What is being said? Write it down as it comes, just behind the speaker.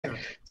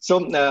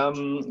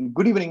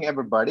Good evening,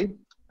 everybody.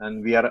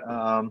 And we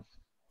are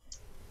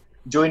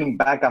joining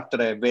back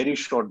after a very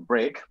short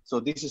break. So,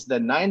 this is the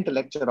ninth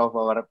lecture of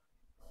our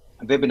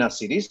webinar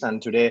series.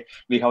 And today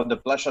we have the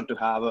pleasure to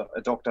have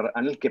Dr.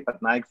 Anil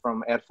Patnaik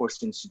from Air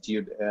Force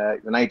Institute,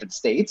 United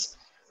States.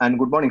 And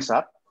good morning,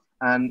 sir.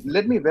 And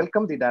let me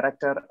welcome the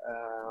director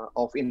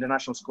of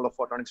International School of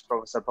Photonics,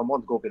 Professor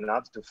Pramod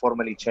Gopinath, to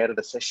formally chair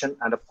the session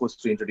and, of course,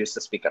 to introduce the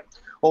speaker.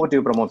 Over to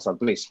you, Pramod, sir,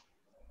 please.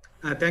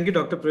 Thank you,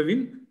 Dr.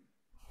 Praveen.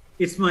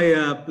 It's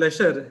my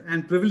pleasure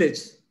and privilege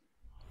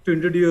to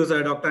introduce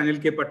Dr. Anil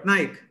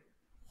Patnaik,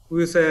 who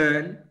is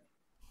a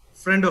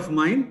friend of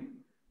mine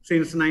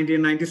since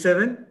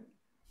 1997.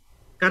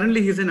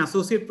 Currently, he's an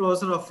associate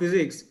professor of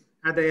physics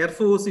at the Air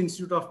Force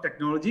Institute of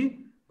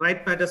Technology,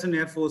 Wright-Patterson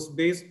Air Force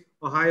Base,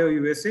 Ohio,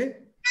 USA.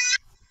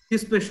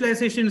 His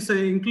specializations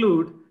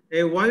include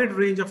a wide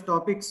range of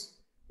topics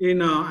in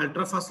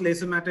ultrafast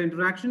laser matter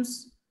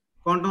interactions,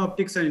 quantum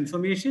optics and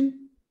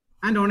information,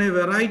 and on a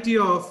variety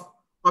of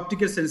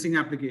optical sensing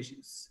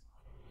applications.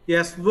 He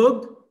has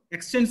worked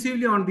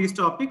extensively on these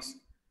topics,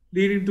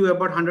 leading to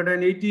about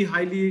 180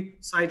 highly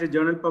cited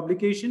journal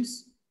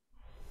publications,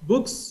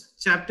 books,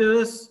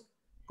 chapters,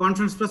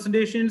 conference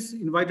presentations,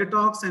 invited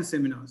talks, and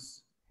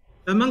seminars.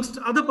 Amongst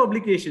other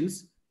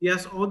publications, he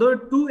has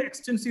authored 2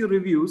 extensive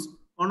reviews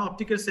on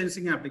optical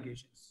sensing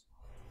applications.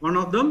 One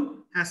of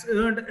them has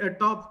earned a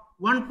top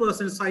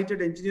 1%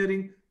 cited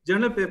engineering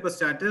journal paper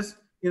status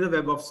in the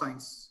Web of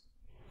Science.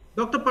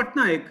 Dr.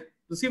 Patnaik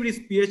received his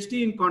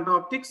PhD in quantum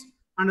optics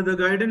under the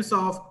guidance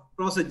of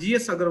Professor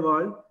G.S.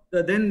 Agarwal,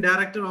 the then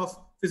director of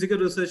Physical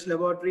Research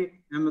Laboratory,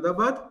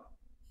 Ahmedabad.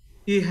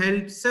 He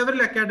held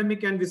several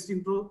academic and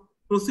visiting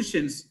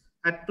positions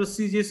at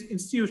prestigious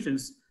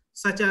institutions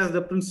such as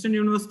the Princeton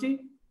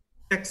University,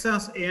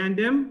 Texas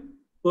A&M,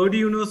 Purdue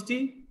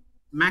University,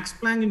 Max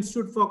Planck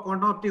Institute for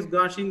Quantum Optics,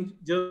 Garching,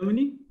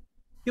 Germany.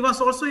 He was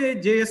also a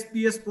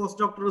JSPS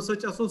postdoctoral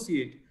research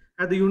associate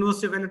at the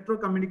University of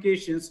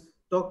Electrocommunications,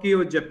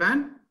 Tokyo,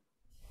 Japan.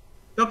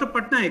 Dr.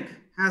 Patnaik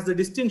has the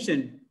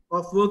distinction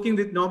of working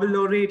with Nobel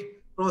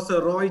laureate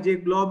Professor Roy J.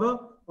 Glauber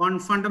on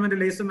fundamental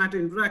laser matter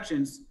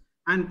interactions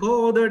and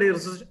co-authored a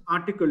research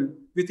article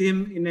with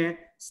him in a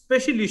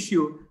special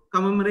issue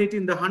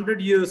commemorating the 100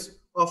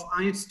 years of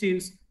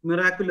Einstein's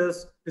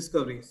miraculous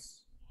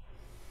discoveries.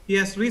 He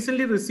has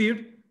recently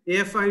received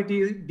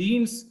AFIT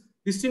Dean's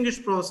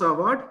Distinguished Professor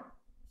Award.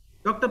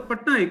 Dr.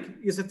 Patnaik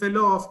is a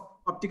fellow of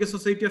Optical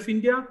Society of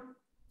India.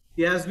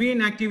 He has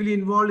been actively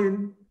involved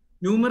in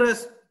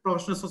numerous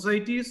professional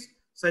societies,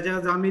 such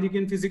as the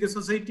American Physical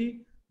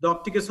Society, the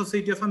Optical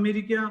Society of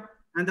America,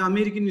 and the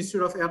American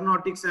Institute of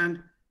Aeronautics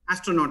and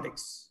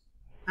Astronautics.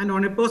 And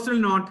on a personal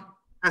note,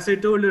 as I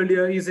told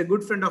earlier, he is a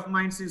good friend of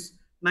mine since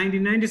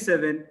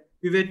 1997.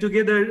 We were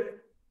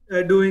together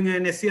doing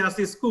an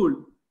SCRC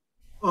school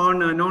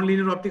on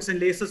nonlinear optics and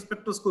laser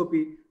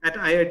spectroscopy at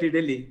IIT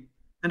Delhi,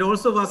 and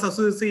also was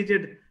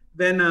associated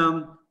when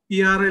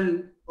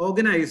PRL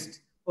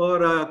organized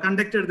or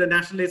conducted the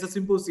National Laser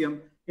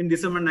Symposium in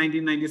December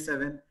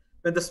 1997,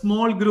 when the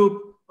small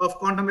group of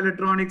quantum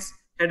electronics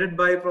headed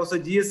by Professor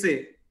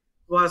GSA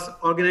was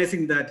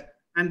organizing that.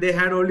 And they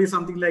had only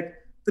something like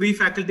 3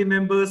 faculty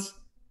members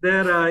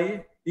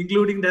there,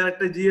 including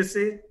Director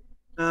GSA,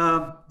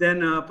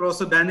 then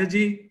Professor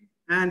Banerjee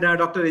and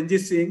Dr. NG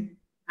Singh,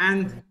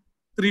 and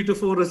 3 to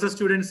 4 research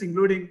students,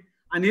 including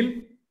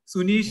Anil,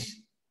 Sunish,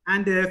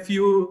 and a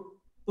few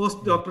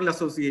postdoctoral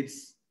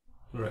associates.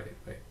 Right.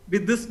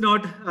 With this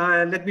note,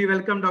 let me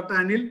welcome Dr.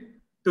 Anil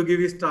to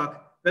give his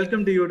talk.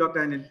 Welcome to you,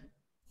 Dr. Anil.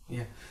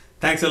 Yeah,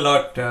 thanks a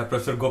lot,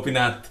 Professor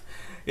Gopinath.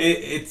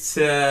 It's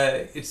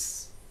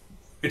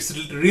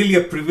really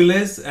a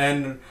privilege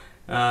and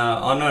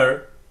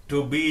honor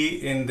to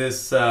be in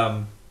this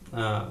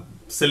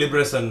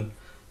celebration,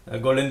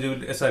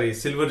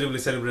 Silver Jubilee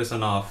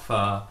celebration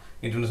of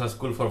International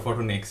School for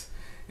Photonics.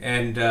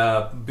 And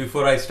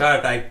before I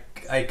start,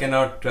 I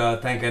cannot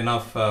thank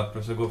enough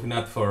Professor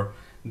Gopinath for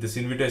this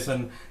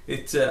invitation.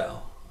 It's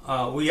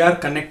we are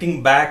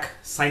connecting back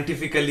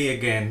scientifically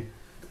again,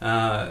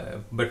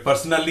 but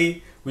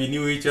personally we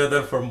knew each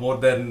other for more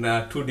than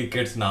 2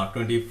 decades now,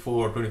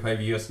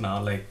 25 years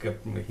now, like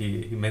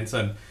he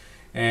mentioned,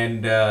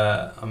 and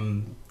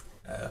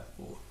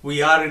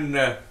we are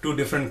in 2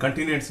 different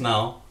continents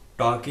now,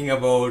 talking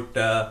about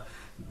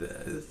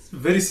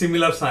very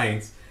similar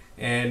science,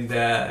 and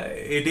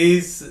it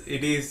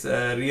is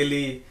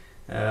really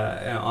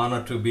an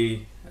honor to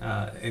be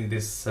in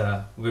this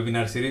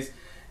webinar series.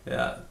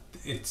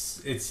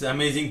 It's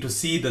amazing to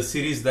see the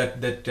series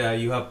that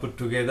you have put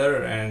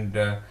together, and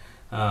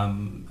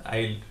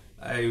I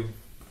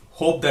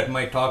hope that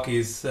my talk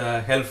is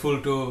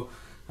helpful to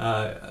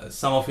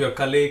some of your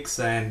colleagues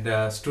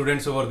and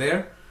students over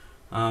there.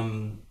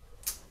 And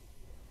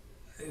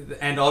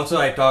also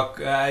I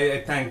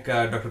thank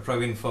Dr.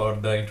 Praveen for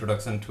the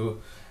introduction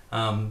too.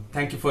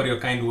 Thank you for your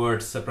kind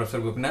words, Professor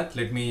Gopinath.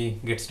 Let me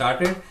get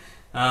started.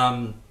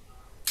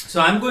 So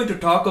I'm going to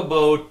talk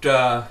about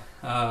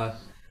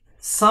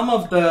some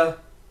of the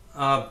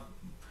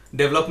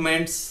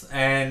developments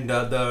and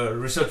the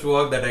research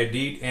work that I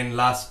did in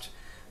last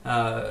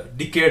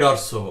decade or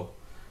so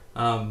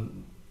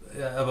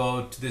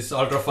about this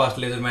ultra-fast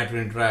laser matter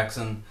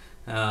interaction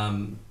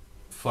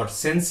for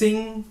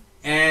sensing,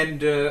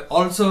 and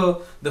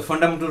also the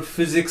fundamental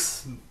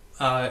physics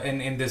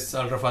in this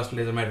ultra-fast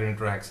laser matter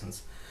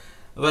interactions.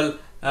 Well,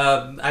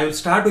 I will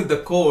start with the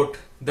quote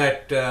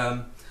that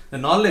the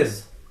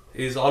knowledge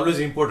is always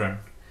important,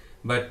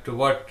 but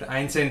what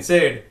Einstein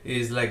said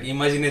is like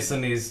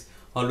imagination is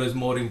always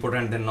more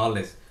important than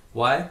knowledge.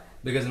 Why?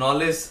 Because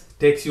knowledge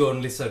takes you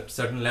only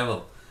certain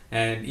level,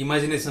 and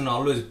imagination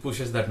always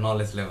pushes that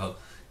knowledge level.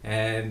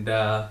 And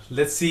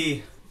let's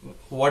see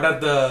what are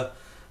the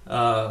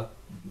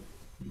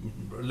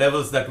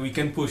levels that we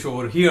can push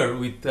over here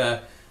with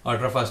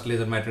ultra-fast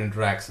laser matter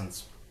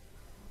interactions.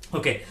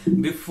 Okay,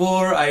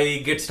 before I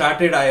get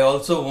started, I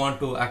also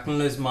want to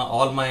acknowledge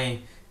all my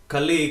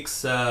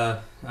colleagues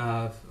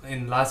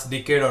in last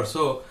decade or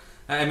so.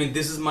 I mean,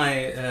 this is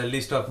my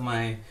list of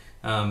my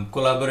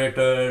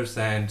collaborators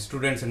and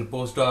students and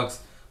postdocs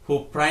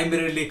who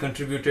primarily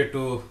contributed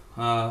to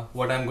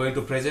what I'm going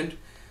to present.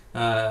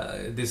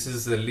 This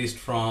is a list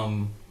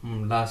from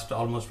last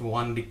almost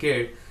 1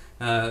 decade,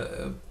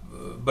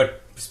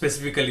 but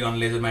specifically on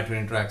laser matter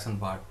interaction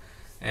part.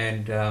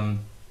 And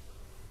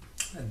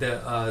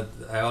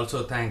I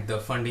also thank the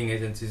funding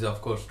agencies,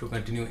 of course, to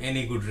continue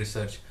any good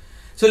research.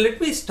 So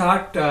let me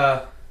start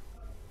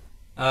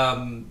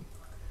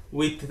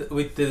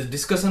with the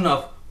discussion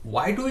of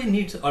why do we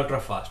need ultra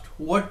fast?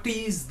 What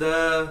is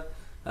the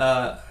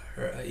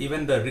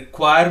even the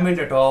requirement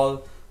at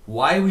all?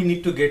 Why we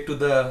need to get to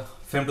the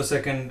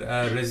femtosecond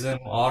regime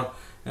or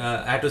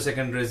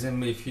attosecond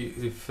regime?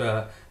 If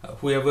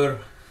whoever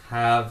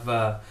have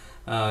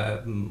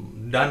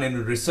done any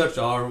research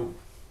or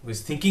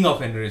is thinking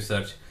of any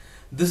research,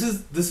 this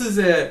is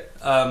a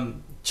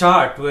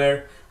chart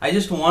where I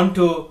just want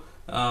to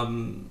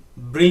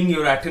bring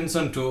your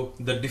attention to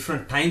the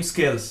different time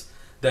scales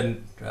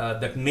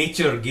that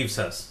nature gives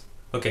us.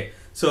 Okay,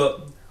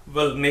 so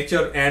well,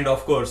 nature and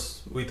of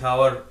course with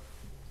our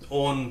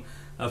own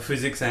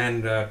physics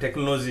and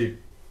technology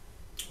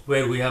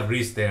where we have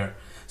reached there.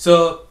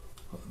 So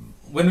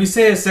when we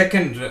say a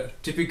second,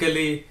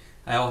 typically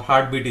our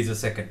heartbeat is a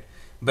second,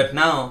 but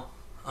now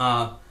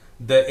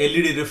the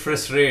LED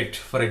refresh rate,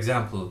 for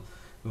example,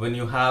 when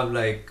you have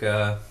like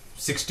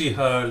 60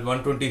 Hz,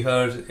 120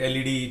 Hz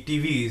LED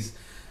TVs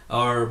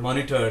or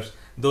monitors,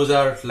 those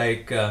are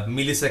like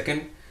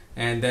millisecond,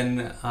 and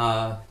then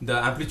the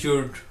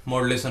amplitude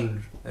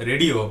modulation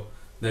radio,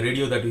 the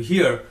radio that you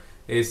hear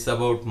is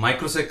about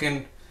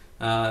microsecond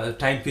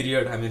time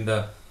period. I mean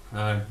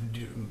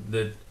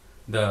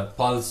the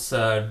pulse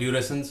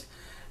durations,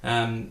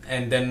 and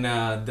then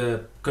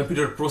the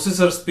computer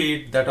processor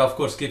speed, that of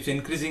course keeps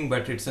increasing,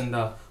 but it's in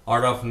the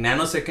order of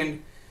nanosecond.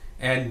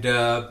 And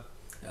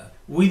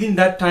within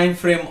that time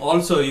frame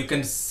also you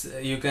can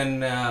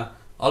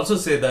also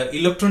say the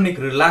electronic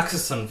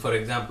relaxation, for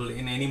example,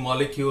 in any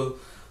molecule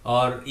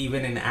or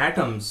even in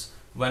atoms.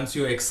 Once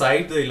you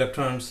excite the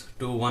electrons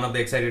to one of the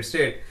excited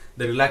state,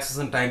 the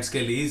relaxation time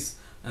scale is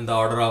in the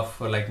order of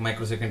like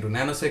microsecond to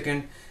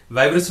nanosecond.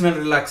 Vibrational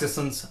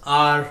relaxations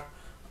are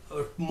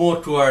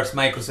more towards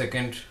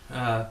microsecond,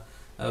 but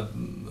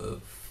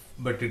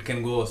it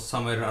can go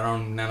somewhere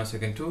around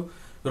nanosecond too.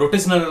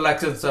 Rotational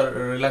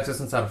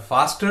relaxations are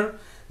faster.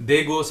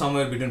 They go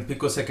somewhere between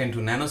picosecond to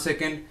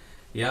nanosecond.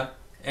 Yeah,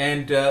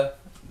 and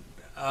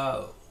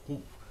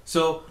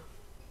so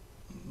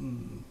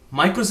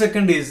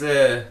microsecond is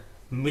a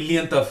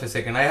millionth of a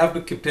second. I have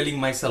to keep telling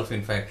myself,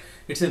 in fact,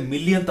 it's a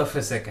millionth of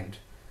a second.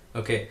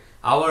 Okay,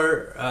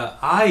 our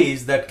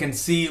eyes that can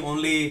see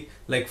only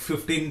like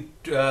 15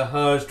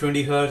 Hertz,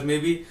 20 Hertz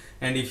maybe,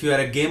 and if you are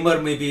a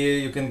gamer, maybe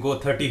you can go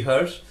 30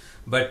 Hertz,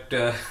 but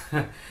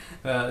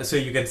so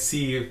you can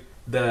see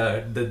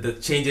the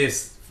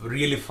changes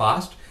really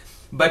fast.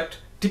 But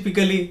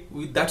typically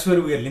that's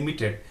where we are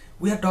limited.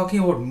 We are talking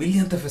about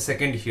millionth of a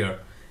second here,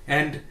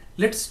 and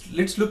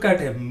let's look at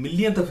a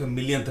millionth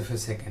of a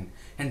second,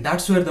 and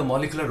that's where the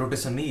molecular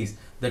rotation is.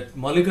 That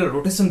molecular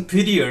rotation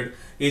period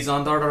is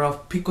on the order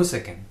of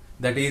picosecond,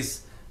 that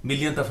is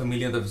millionth of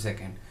a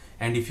second.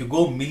 And if you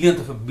go millionth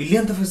of a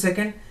billionth of a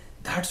second,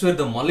 that's where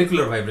the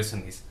molecular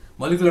vibration is.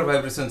 Molecular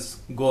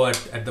vibrations go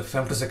at the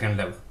femtosecond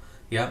level.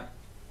 Yeah,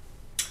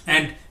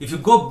 and if you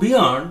go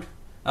beyond,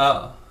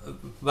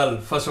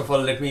 well, first of all,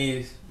 let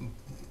me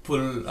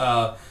pull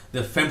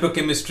the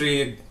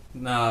femtochemistry.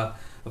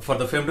 For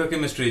the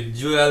femtochemistry,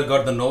 Joule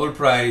got the Nobel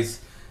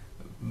Prize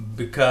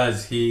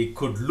because he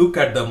could look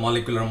at the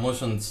molecular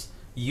motions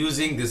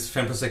using this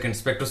femtosecond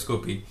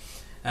spectroscopy.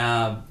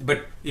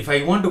 But if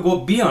I want to go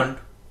beyond,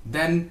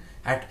 then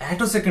at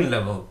attosecond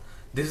level,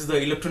 this is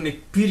the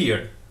electronic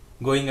period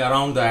going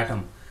around the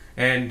atom.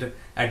 And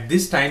at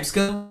this time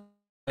scale,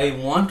 I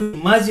want to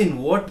imagine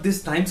what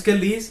this time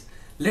scale is.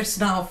 Let's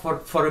now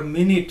for a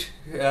minute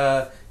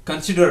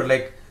consider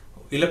like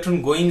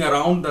electron going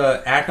around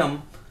the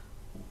atom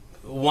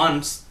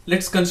once.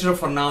 Let's consider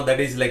for now that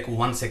is like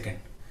 1 second.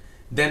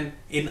 Then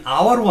in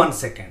our 1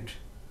 second,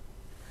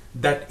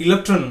 that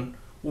electron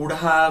would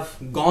have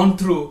gone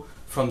through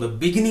from the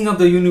beginning of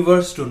the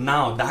universe to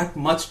now, that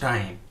much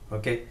time.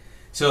 Okay,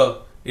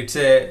 so it's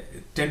a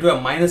 10 to the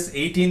minus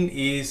 18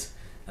 is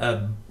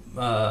a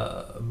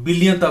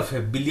billionth of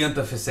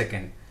a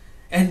second,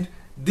 and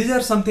these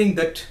are something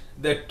that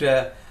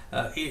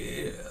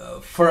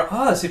for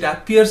us it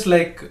appears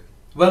like,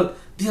 well,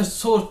 these are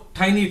so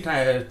tiny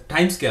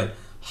time scale.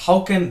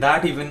 How can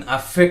that even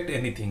affect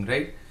anything,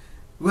 right?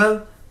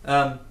 Well,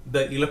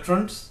 the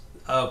electrons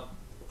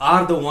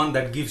are the one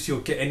that gives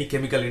you any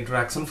chemical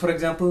interaction. For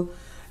example,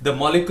 the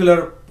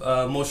molecular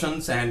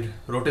motions and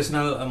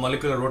rotational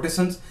molecular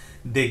rotations,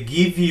 they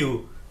give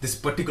you this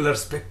particular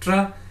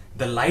spectra,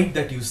 the light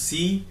that you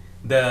see,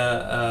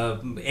 the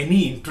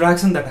any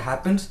interaction that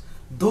happens.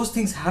 Those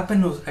things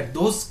happen at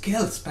those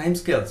scales, time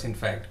scales, in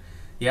fact.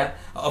 Yeah,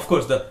 of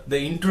course, the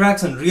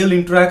interaction, real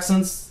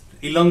interactions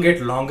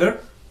elongate longer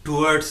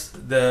towards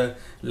the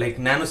like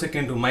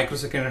nanosecond to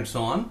microsecond and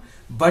so on.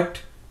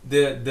 But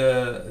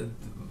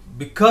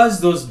because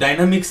those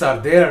dynamics are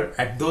there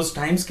at those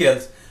time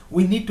scales,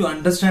 we need to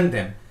understand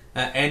them,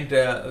 and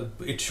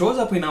it shows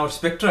up in our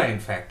spectra. In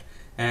fact,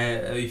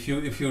 if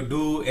you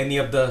do any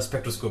of the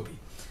spectroscopy,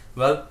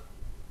 well,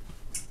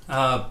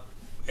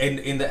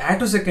 in the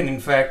attosecond, in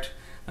fact,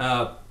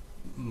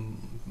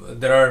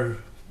 there are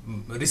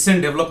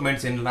recent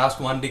developments in the last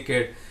 1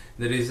 decade.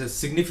 There is a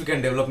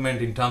significant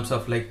development in terms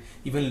of like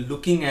even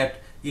looking at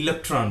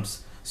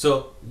electrons.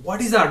 So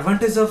what is the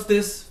advantage of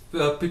this?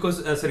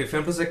 Because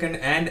femtosecond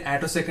and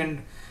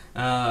attosecond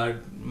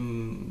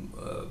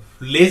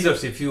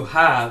lasers, if you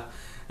have,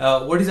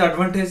 what is the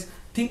advantage?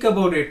 Think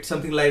about it,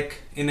 something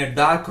like in a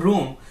dark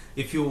room,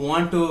 if you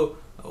want to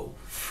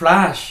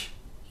flash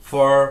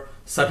for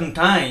certain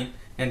time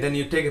and then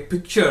you take a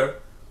picture,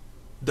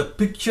 the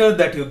picture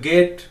that you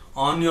get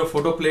on your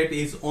photoplate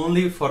is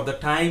only for the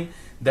time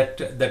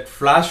that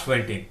flash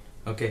went in.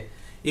 Okay,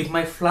 if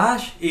my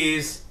flash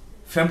is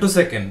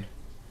femtosecond,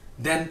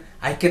 then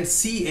I can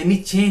see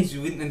any change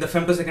in the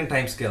femtosecond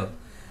time scale.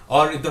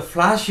 Or if the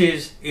flash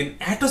is in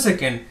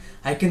attosecond,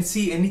 I can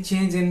see any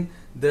change in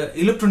the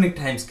electronic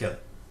time scale.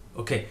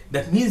 Okay,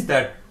 that means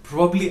that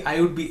probably I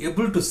would be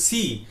able to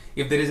see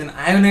if there is an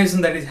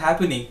ionization that is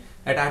happening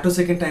at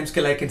attosecond time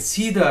scale. I can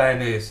see the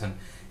ionization,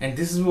 and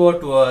this is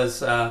what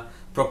was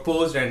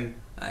proposed, and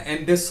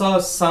they saw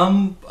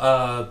some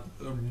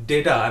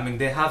data. I mean,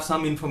 they have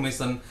some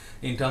information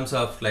in terms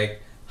of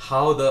like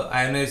how the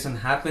ionization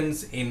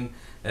happens in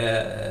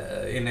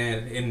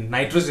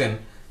nitrogen.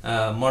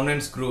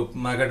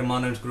 Margaret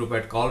Monen's group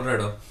at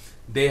Colorado,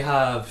 they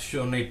have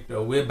shown it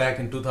way back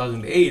in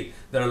 2008.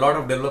 There are a lot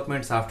of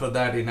developments after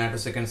that in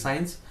attosecond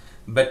science,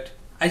 but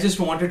I just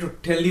wanted to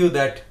tell you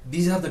that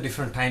these are the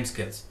different time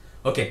scales.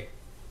 Okay,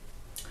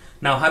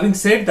 now having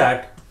said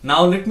that,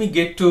 now let me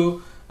get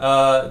to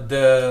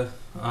the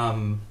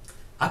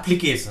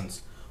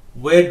applications.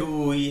 Where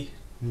do we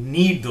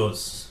need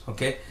those?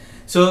 Okay,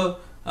 so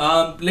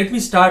let me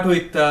start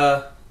with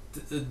the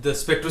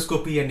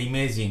spectroscopy and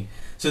imaging.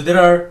 So there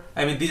are,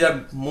 I mean, these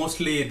are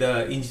mostly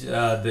the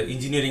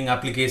engineering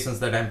applications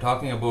that I'm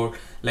talking about,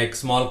 like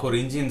small core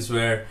engines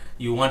where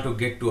you want to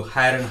get to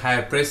higher and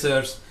higher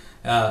pressures.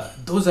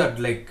 Those are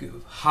like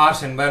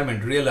harsh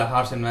environment, real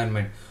harsh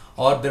environment.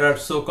 Or there are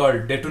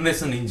so-called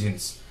detonation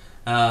engines.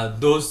 In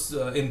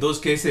those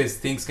cases,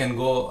 things can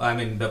go, I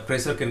mean, the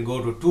pressure can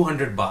go to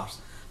 200 bars.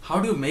 How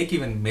do you make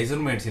even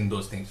measurements in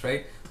those things,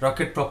 right?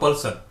 Rocket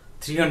propulsion,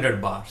 300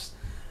 bars.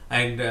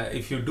 And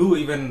if you do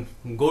even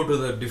go to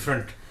the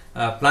different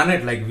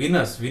planet like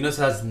Venus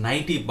has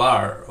 90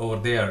 bar over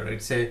there.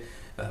 It's a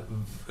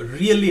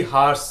really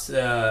harsh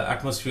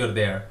atmosphere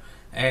there,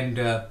 and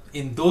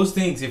in those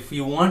things, if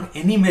you want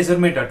any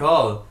measurement at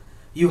all,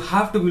 you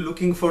have to be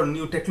looking for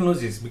new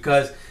technologies,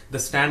 because the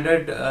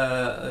standard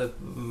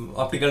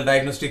optical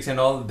diagnostics and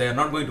all, they are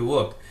not going to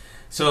work.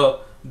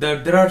 So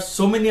there are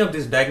so many of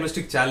these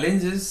diagnostic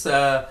challenges.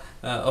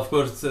 Of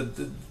course,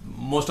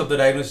 most of the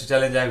diagnostic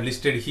challenge I have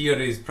listed here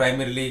is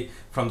primarily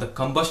from the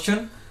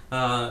combustion.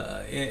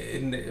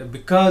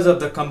 Because of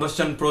the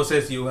combustion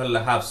process, you will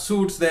have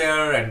suits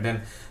there, and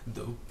then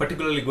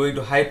particularly going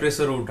to high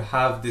pressure would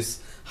have this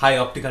high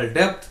optical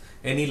depth.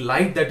 Any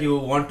light that you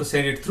want to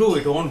send it through,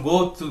 it won't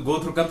go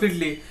through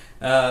completely.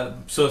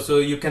 So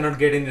you cannot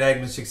get any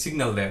diagnostic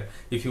signal there.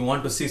 If you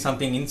want to see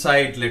something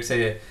inside, let's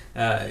say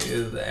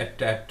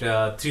at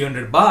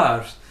 300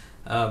 bars,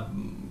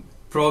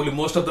 probably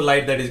most of the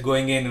light that is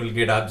going in will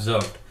get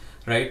absorbed,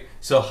 right?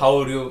 So how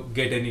would you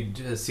get any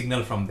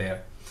signal from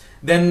there?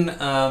 Then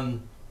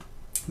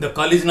the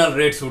collisional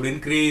rates would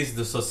increase,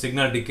 so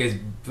signal decays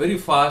very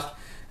fast,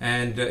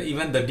 and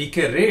even the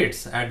decay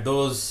rates at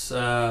those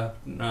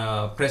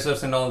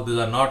pressures and all, those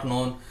are not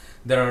known.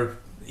 There are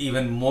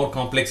even more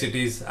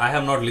complexities. I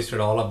have not listed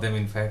all of them,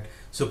 in fact.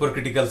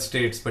 Supercritical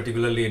states,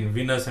 particularly in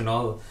Venus and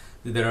all,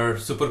 there are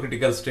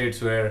supercritical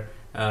states where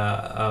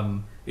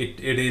it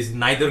is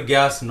neither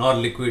gas nor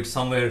liquid,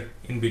 somewhere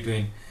in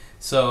between.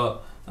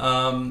 So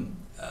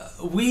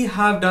we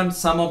have done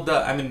some of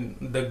the, I mean,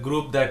 the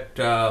group that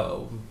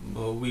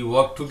we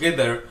work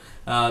together,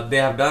 they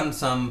have done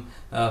some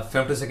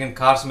femtosecond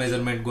cars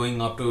measurement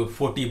going up to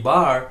 40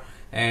 bar,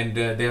 and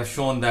they have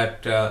shown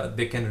that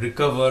they can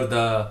recover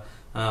the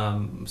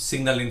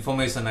signal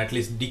information, at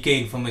least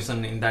decay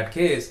information in that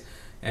case.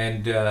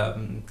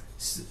 And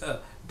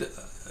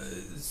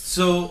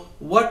so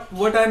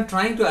what I'm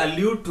trying to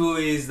allude to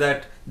is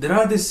that there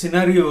are these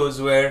scenarios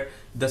where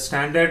the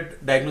standard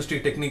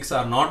diagnostic techniques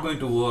are not going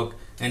to work,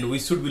 and we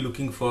should be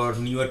looking for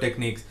newer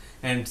techniques.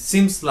 And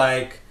seems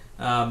like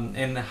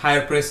in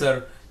higher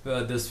pressure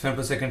this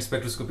femtosecond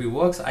spectroscopy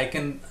works. I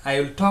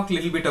will talk a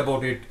little bit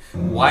about it,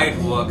 why it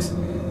works.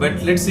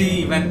 But let's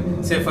see,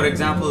 even say for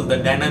example the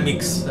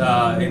dynamics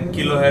in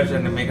kilohertz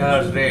and a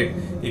megahertz rate.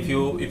 If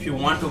you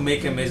want to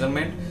make a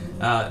measurement,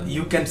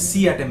 you can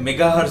see at a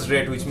megahertz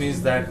rate, which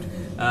means that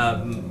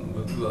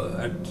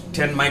at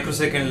 10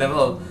 microsecond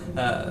level,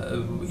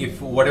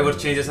 if whatever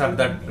changes are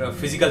that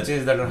physical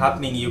changes that are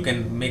happening, you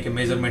can make a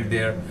measurement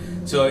there.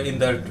 So in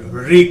the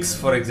rigs,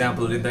 for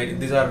example,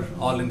 these are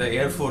all in the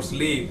Air Force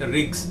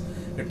rigs,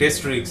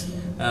 test rigs,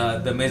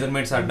 the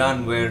measurements are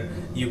done where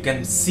you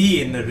can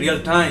see in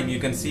real time, you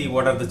can see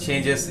what are the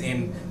changes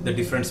in the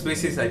different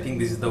species. I think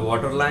this is the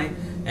water line,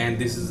 and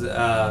this is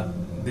the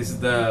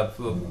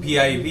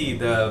PIV,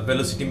 the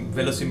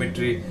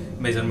velocimetry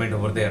measurement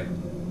over there.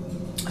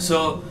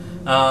 So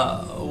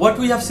what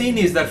we have seen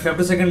is that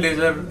femtosecond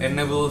laser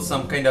enables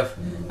some kind of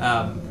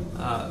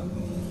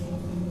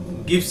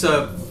gives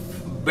a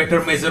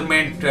better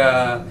measurement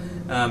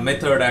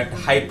method at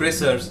high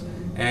pressures,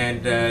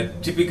 and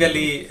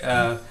typically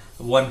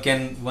one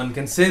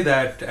can say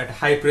that at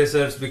high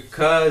pressures,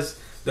 because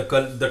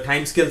the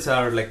time scales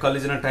are like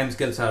collisional time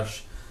scales are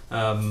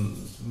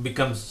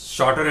becomes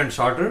shorter and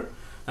shorter.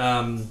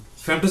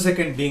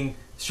 Femtosecond being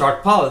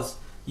short pulse,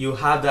 you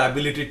have the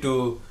ability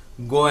to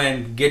go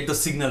and get the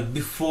signal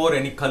before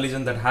any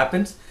collision that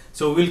happens.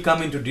 So we'll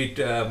come into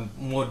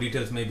more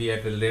details maybe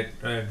at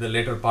the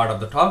later part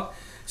of the talk.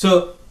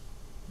 So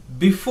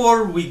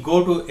before we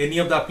go to any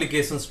of the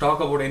applications, talk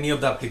about any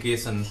of the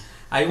application,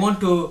 I want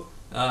to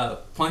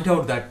point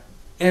out that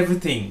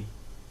everything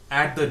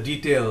at the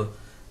detail,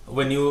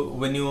 when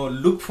you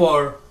look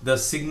for the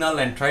signal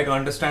and try to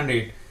understand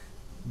it,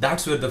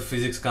 that's where the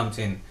physics comes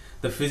in.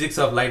 The physics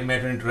of light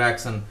matter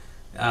interaction,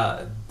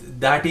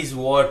 that is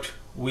what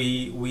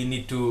we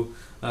need to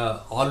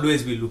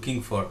always be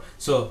looking for.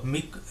 So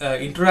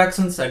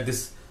interactions at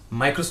this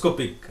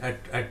microscopic,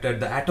 at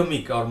the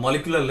atomic or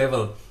molecular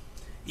level,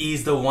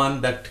 is the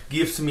one that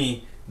gives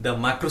me the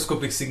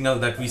macroscopic signal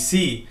that we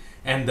see.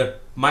 And the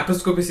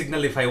microscopic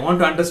signal, if I want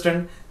to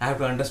understand, I have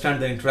to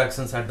understand the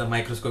interactions at the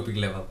microscopic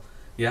level.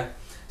 Yeah.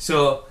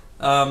 So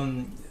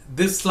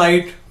this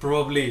slide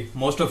probably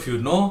most of you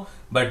know,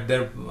 but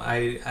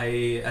I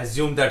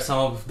assume that some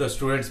of the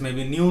students may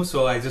be new,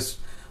 so I just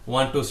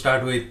want to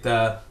start with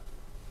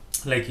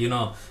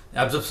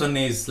absorption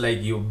is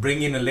like you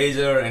bring in a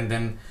laser and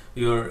then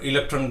your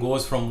electron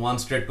goes from one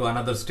state to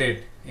another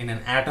state in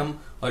an atom,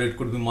 or it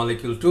could be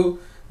molecule too.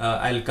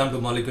 I'll come to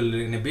molecule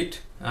in a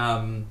bit.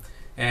 Then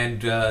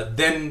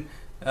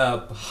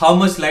how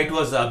much light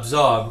was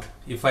absorbed,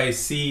 if I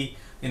see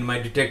in my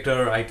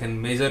detector, I can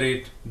measure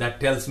it. That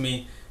tells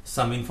me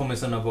some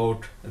information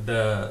about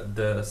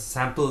the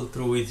sample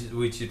through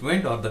which it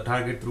went, or the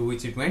target through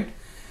which it went.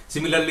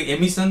 Similarly,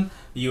 emission,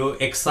 you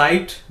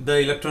excite the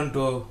electron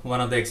to one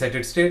of the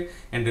excited state,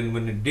 and then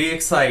when it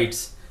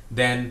de-excites,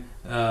 then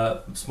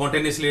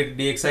spontaneously it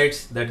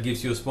de-excites, that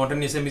gives you a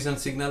spontaneous emission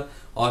signal,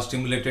 or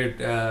stimulated,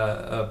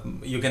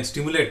 you can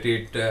stimulate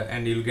it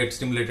and you'll get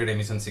stimulated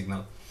emission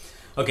signal.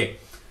 Okay,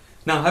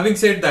 now having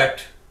said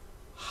that,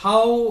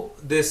 how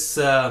this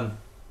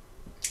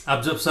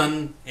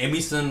absorption,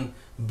 emission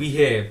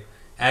behave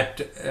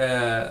at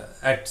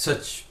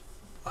such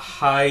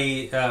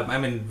high,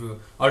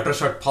 ultra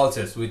short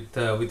pulses with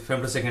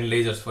femtosecond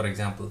lasers, for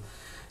example.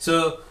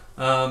 So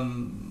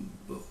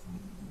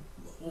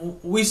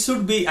we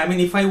should be,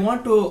 if I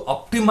want to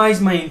optimize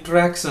my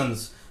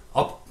interactions,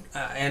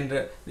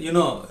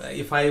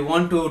 if I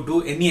want to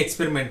do any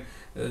experiment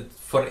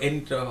for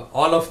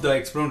all of the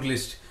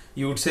experimentalists,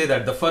 you would say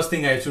that the first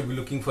thing I should be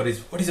looking for is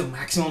what is the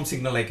maximum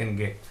signal I can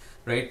get,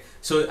 right?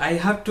 So I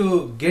have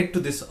to get to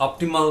this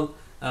optimal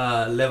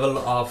level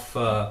of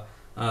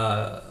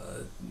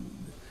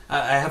I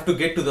have to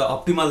get to the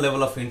optimal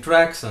level of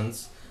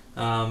interactions.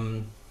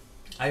 I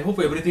hope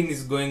everything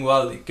is going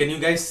well. Can you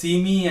guys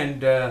see me,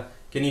 and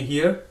can you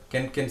hear?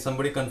 Can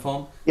somebody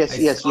confirm? Yes,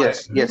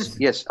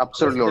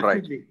 absolutely all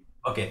right.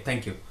 Okay,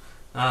 thank you.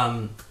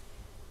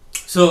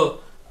 So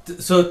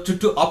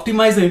to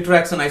optimize the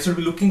interaction, I should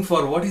be looking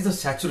for what is the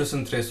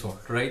saturation threshold,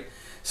 right?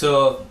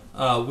 So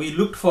we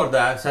looked for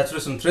the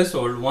saturation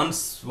threshold.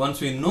 Once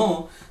we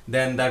know,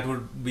 then that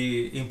would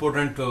be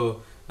important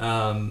to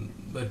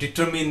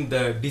determine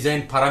the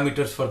design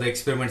parameters for the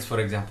experiments, for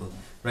example,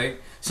 right?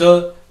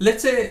 So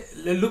let's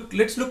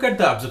look at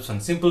the absorption,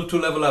 simple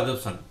two-level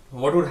absorption.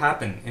 What would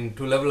happen in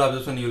two-level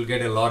absorption? You will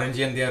get a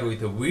Lorentzian there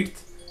with a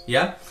width,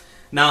 yeah.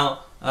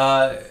 Now,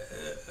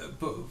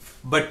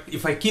 but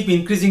if I keep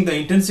increasing the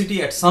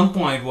intensity, at some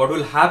point, what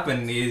will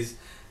happen is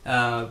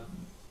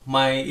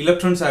my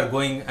electrons are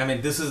going, I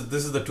mean, this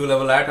is the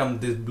two-level atom.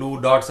 These blue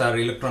dots are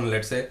electron,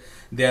 let's say.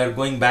 They are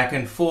going back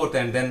and forth,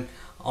 and then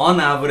on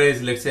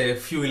average, let's say a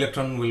few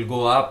electrons will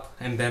go up,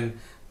 and then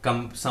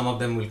some of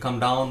them will come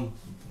down,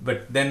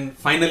 but then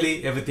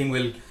finally everything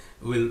will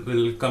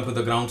come to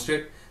the ground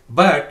state.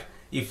 But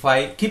if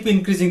I keep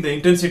increasing the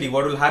intensity,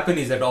 what will happen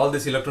is that all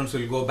these electrons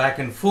will go back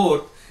and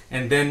forth,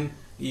 and then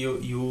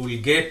you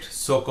will get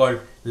so-called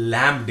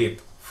lamp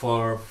dip.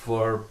 For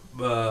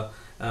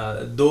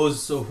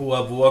those who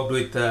have worked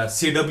with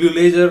CW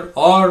laser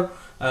or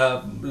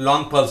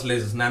long pulse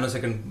lasers,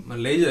 nanosecond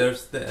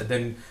lasers,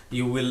 then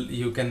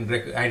you can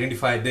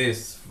identify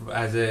this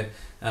as a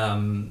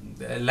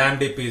lamp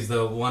dip is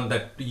the one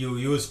that you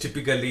use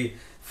typically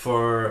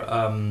for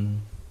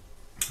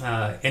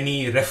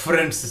any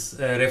references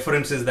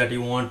that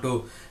you want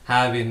to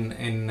have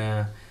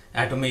in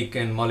atomic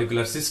and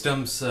molecular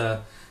systems.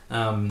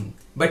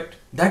 But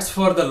that's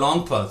for the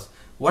long pulse.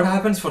 What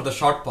happens for the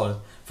short pulse?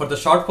 For the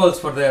short pulse,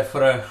 for a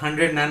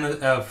 100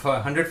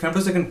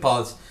 femtosecond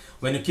pulse,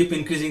 when you keep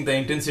increasing the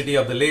intensity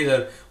of the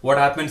laser, what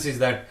happens is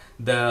that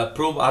the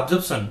probe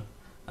absorption,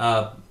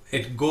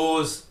 it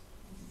goes,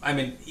 I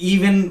mean,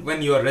 even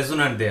when you are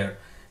resonant there,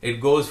 it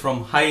goes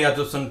from high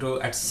absorption to,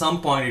 at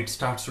some point it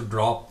starts to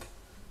drop.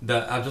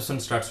 The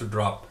absorption starts to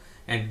drop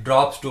and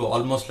drops to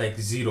almost like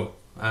zero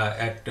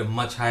at a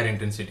much higher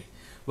intensity.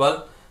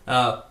 Well,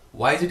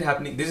 why is it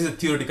happening? This is a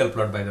theoretical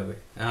plot, by the way.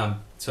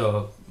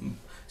 So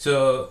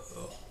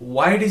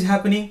why it is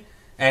happening?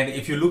 And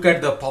if you look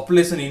at the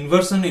population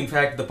inversion, in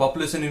fact, the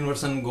population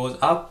inversion goes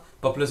up.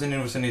 Population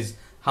inversion is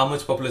how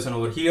much population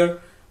over here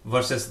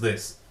versus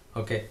this.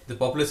 Okay, the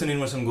population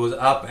inversion goes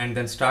up and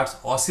then starts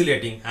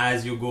oscillating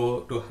as you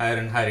go to higher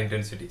and higher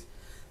intensities.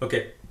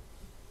 Okay,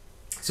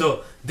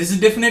 so this is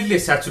definitely a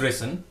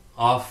saturation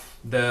of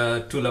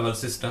the two-level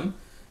system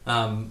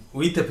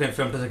with a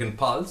femtosecond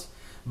pulse,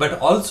 but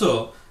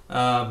also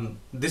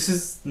this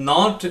is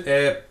not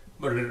a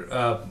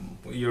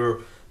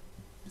your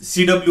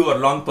CW or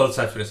long pulse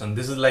saturation.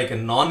 This is like a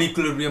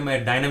non-equilibrium,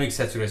 a dynamic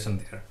saturation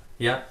there.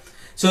 Yeah.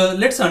 So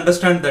let's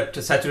understand that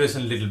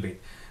saturation a little bit.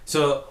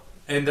 So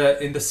in the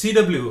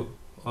CW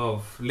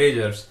of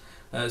lasers,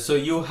 so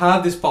you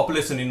have this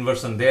population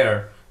inversion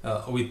there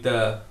with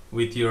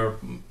your,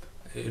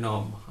 you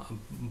know,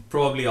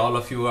 probably all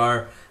of you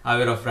are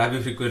aware of Rabi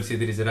frequency.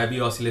 There is a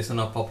Rabi oscillation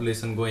of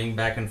population going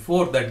back and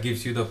forth that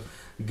gives you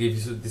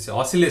this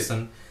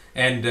oscillation,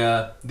 and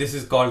this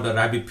is called the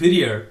Rabi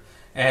period.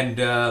 And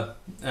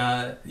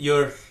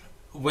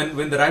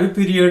when the Rabi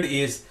period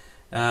is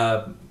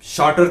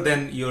shorter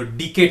than your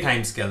decay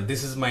time scale,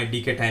 this is my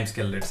decay time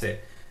scale, let's say,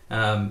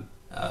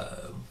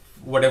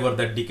 whatever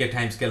the decay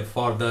time scale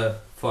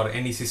for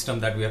any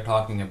system that we are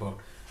talking about,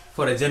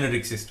 for a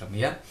generic system,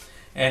 yeah.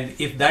 And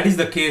if that is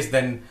the case,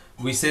 then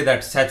we say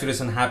that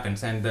saturation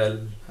happens, and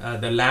the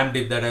lamp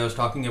dip that I was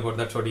talking about,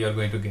 that's what you are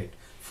going to get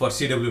for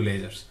CW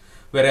lasers.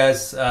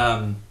 Whereas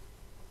so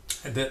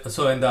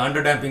in the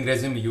underdamping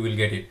regime you will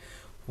get it.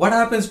 What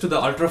happens to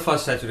the ultrafast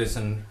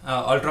saturation?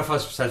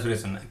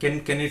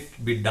 Can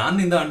it be done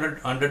in the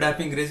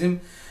underdamping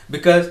regime?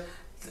 Because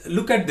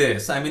look at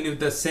this. I mean, if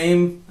the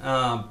same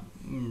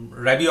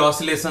Rabi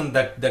oscillation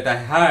that I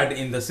had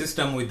in the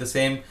system with the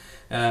same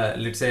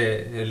let's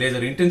say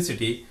laser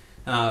intensity,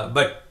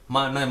 but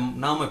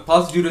now my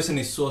pulse duration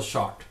is so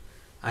short.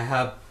 I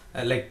have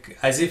like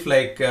as if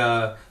like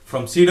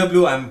from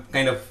CW I'm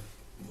kind of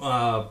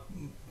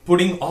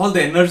putting all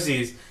the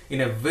energies in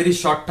a very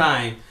short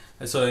time.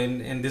 So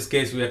in this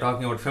case we are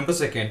talking about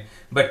femtosecond,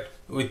 but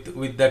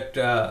with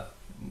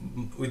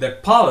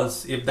that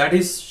pulse, if that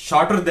is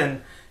shorter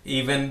than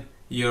even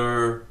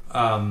your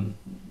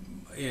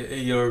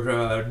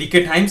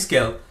decay time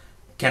scale,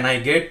 can I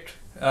get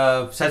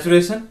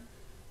saturation?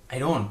 I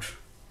don't.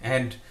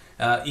 And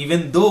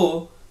even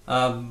though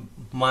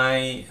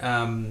my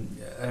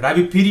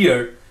Rabi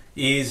period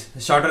is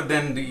shorter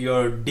than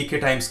your decay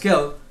time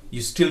scale,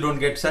 you still don't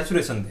get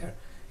saturation there.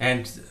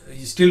 And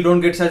you still don't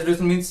get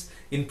saturation means,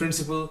 in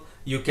principle,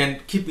 you can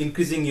keep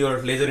increasing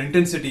your laser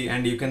intensity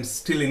and you can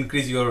still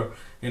increase your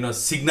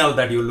signal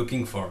that you're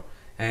looking for,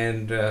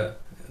 and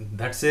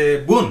that's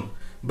a boon.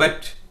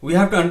 But we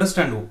have to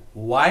understand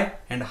why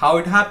and how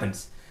it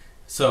happens.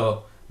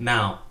 So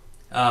now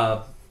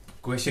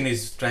question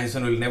is,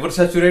 transition will never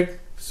saturate.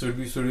 Should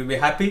we be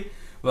happy?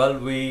 Well,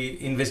 we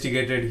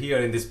investigated here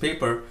in this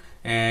paper,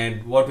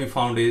 and what we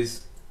found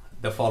is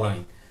the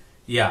following.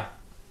 Yeah.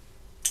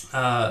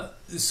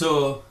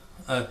 So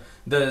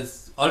the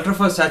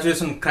ultrafast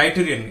saturation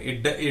criterion,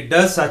 it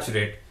does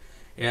saturate,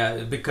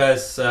 yeah,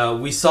 because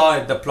we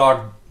saw the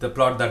plot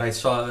that I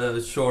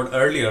showed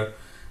earlier,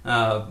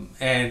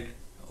 and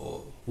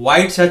why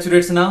it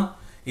saturates now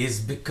is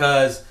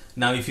because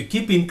now if you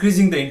keep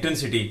increasing the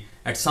intensity,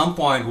 at some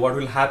point what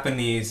will happen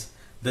is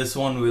this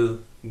one will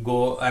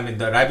go, I mean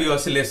the Rabi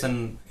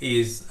oscillation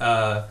is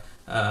higher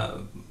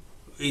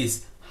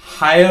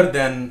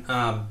than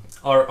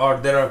or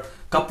there are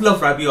couple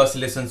of Rabi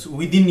oscillations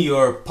within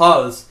your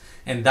pulse,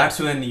 and that's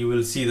when you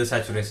will see the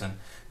saturation.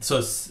 so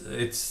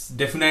it's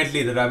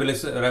definitely the Rabi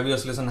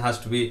oscillation has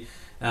to be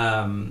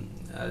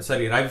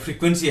Rabi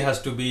frequency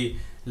has to be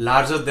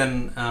larger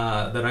than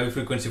the Rabi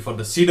frequency for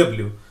the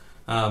CW,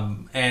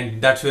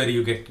 and that's where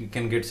you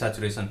can get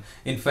saturation.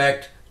 In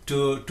fact,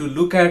 to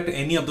look at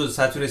any of those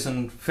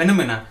saturation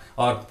phenomena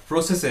or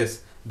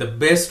processes, the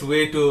best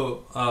way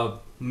to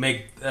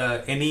make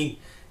any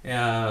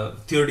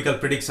theoretical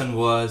prediction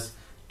was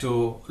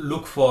to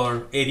look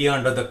for area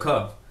under the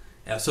curve.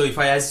 So if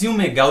I assume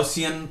a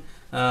Gaussian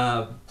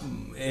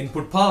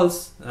input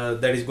pulse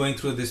that is going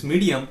through this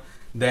medium,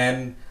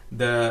 then in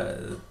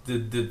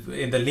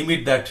the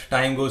limit that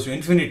time goes to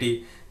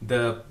infinity,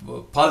 the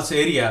pulse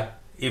area,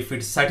 if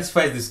it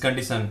satisfies this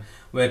condition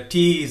where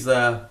t is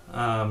the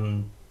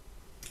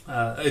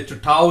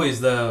tau is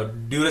the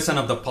duration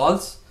of the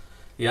pulse,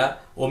 yeah,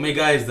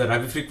 omega is the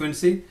Rabi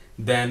frequency,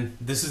 then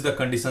this is the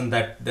condition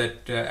that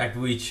at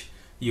which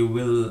you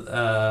will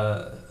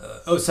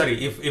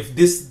if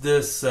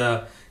this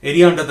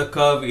area under the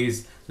curve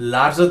is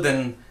larger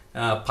than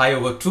pi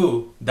over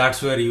 2,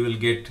 that's where you will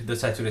get the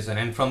saturation,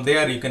 and from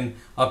there you can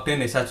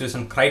obtain a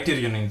saturation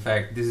criterion. In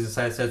fact, this is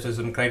a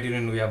saturation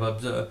criterion we have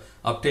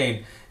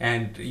obtained,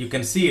 and you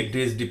can see it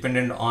is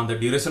dependent on the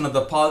duration of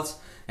the pulse,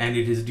 and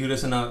it is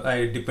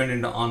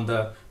dependent on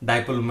the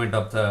dipole moment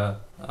of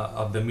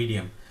the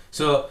medium.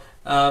 So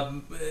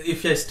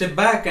if I step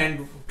back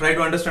and try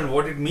to understand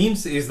what it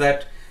means, is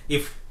that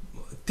if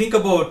think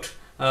about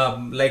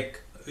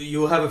like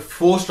you have a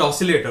forced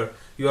oscillator,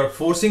 you are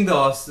forcing the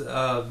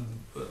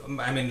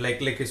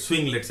like a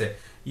swing, let's say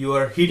you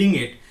are hitting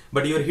it,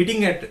 but you are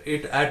hitting it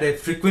at a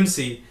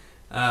frequency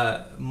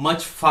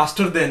much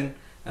faster than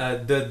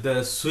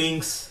the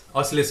swing's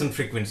oscillation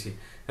frequency,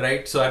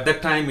 right? So at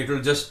that time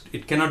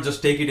it cannot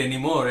just take it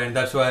anymore, and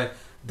that's where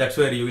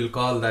you will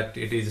call that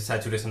it is a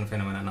saturation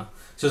phenomena now.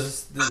 So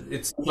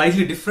it's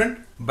slightly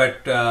different,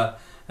 but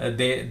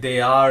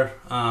they are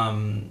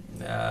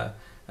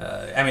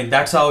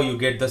that's how you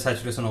get the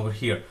saturation over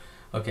here.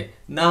 Okay,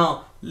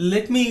 now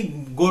let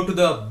me go to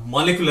the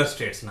molecular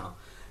states now.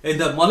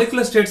 The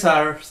molecular states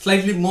are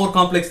slightly more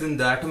complex than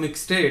the atomic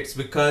states,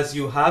 because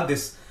you have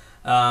this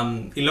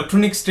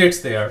electronic states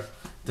there.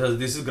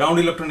 This is ground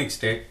electronic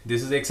state,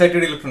 this is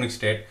excited electronic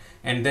state,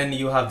 and then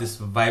you have this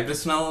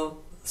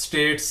vibrational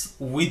states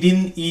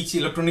within each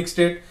electronic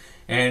state,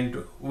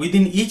 and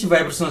within each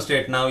vibrational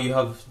state now you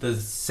have the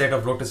set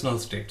of rotational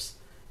states.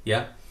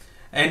 Yeah,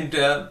 and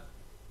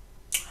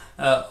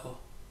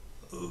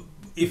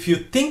if you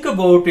think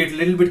about it a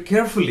little bit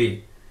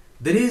carefully,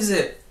 there is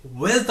a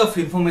wealth of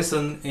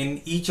information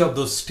in each of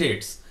those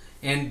states,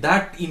 and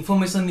that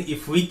information,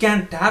 if we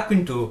can tap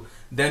into,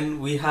 then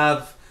we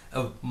have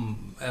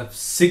a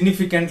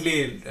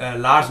significantly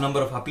large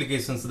number of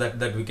applications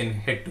that we can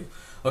head to.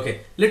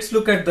 Okay, let's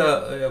look at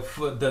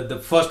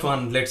the first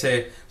one. Let's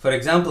say, for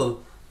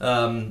example,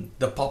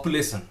 the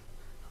population.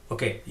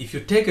 Okay, if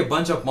you take a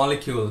bunch of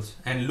molecules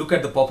and look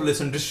at the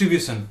population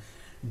distribution,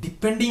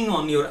 depending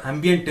on your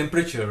ambient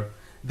temperature,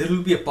 there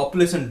will be a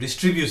population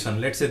distribution.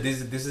 Let's say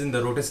this is in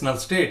the rotational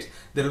states.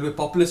 There will be a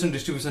population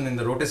distribution in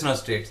the rotational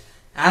states,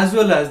 as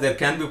well as there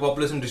can be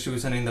population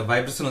distribution in the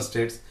vibrational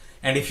states.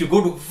 And if you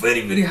go to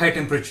very, very high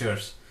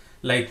temperatures,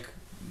 like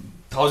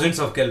thousands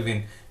of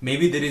Kelvin,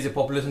 maybe there is a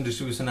population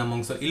distribution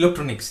amongst the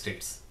electronic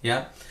states.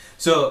 Yeah.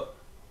 So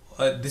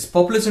this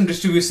population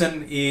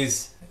distribution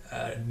is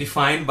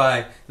defined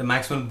by the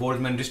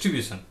Maxwell-Boltzmann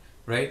distribution,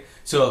 right?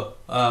 So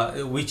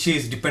which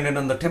is dependent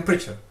on the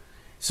temperature.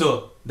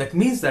 So that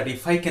means that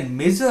if I can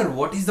measure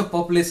what is the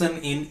population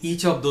in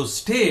each of those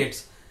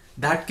states,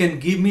 that can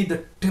give me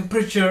the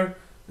temperature,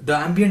 the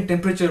ambient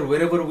temperature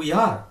wherever we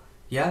are.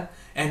 Yeah,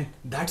 and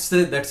that's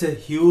a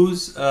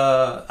huge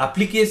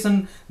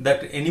application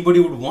that anybody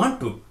would want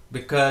to,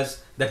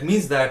 because that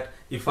means that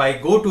if I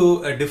go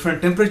to a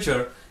different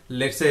temperature,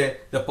 let's say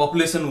the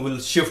population will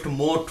shift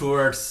more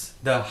towards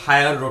the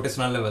higher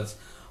rotational levels,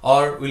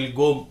 or will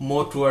go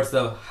more towards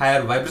the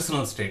higher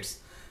vibrational states.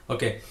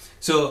 Okay,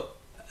 so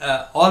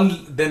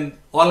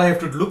all I have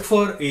to look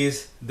for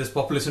is this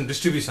population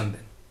distribution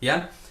then.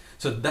 Yeah,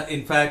 so that,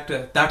 in fact,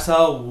 that's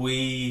how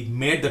we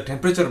made the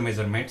temperature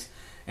measurements,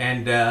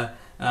 and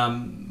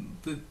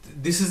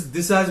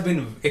this has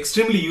been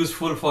extremely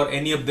useful for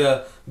any of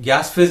the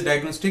gas phase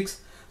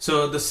diagnostics.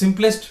 So the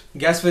simplest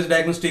gas phase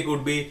diagnostic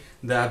would be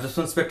the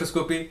absorption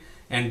spectroscopy,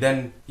 and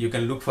then you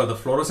can look for the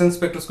fluorescence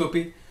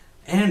spectroscopy,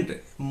 and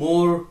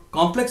more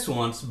complex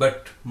ones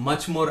but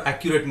much more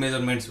accurate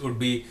measurements would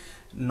be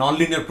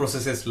nonlinear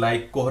processes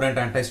like coherent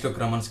anti-Stokes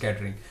Raman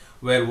scattering,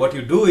 where what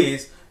you do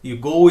is you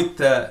go with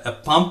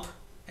a pump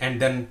and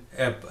then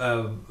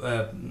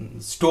a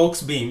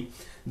Stokes beam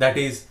that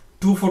is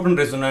 2 photon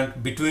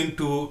resonant between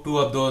two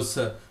of those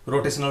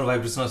rotational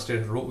vibrational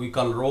states, we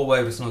call rho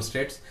vibrational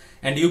states,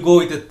 and you go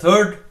with a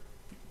third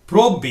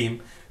probe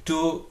beam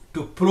to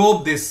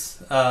probe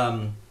this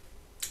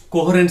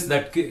coherence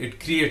that it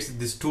creates.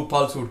 This 2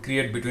 pulse would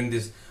create between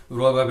these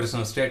rho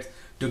vibrational states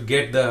to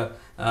get the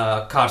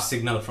car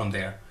signal from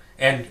there,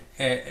 and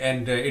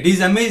it is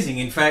amazing.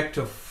 In fact,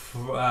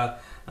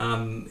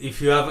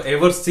 if you have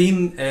ever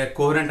seen a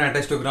coherent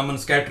anti-histogram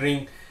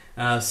scattering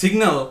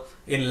signal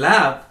in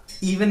lab,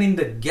 even in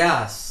the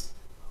gas,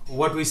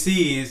 what we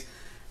see is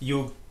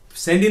you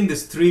send in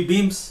these 3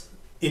 beams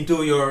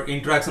into your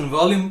interaction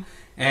volume,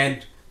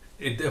 and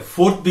the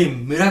 4th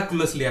beam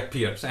miraculously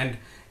appears. And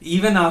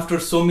even after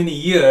so many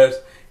years,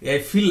 I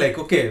feel like,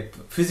 okay,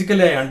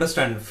 physically I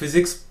understand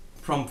physics,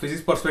 from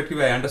physics perspective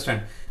I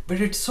understand,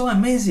 but it's so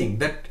amazing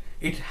that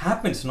it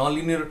happens.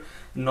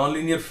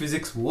 Nonlinear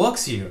physics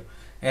works here.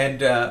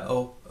 And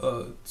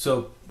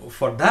so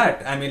for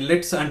that, I mean,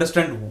 let's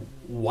understand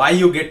why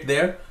you get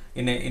there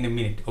in a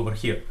minute over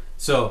here.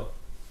 So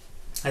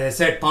as I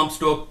said, pump,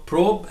 stoke,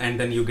 probe, and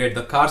then you get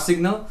the car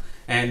signal.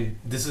 And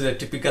this is a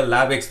typical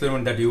lab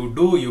experiment that you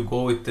do. You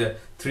go with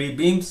 3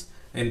 beams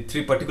in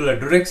 3 particular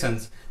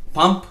directions,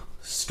 pump,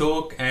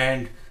 stoke,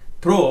 and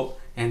probe,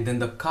 and then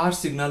the car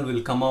signal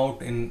will come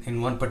out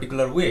in one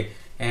particular way.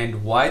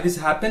 And why this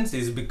happens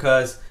is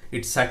because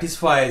it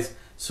satisfies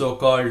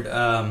so-called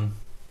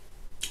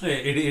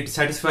it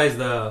satisfies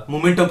the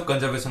momentum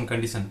conservation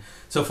condition.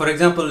 So for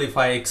example, if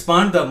I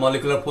expand the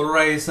molecular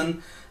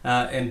polarization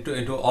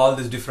into all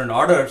these different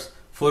orders,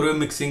 four-way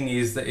mixing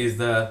is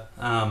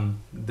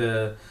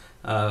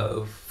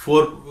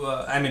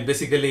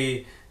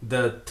basically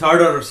the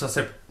third order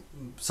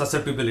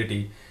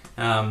susceptibility,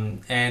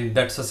 and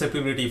that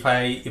susceptibility,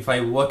 if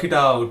I work it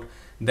out,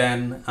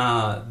 then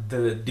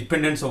the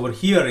dependence over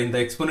here in the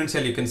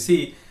exponential, you can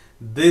see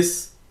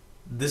this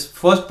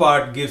first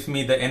part gives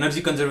me the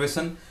energy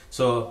conservation.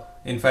 So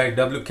in fact,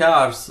 W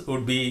cars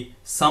would be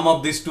sum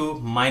of these two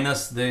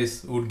minus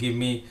this would give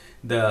me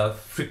the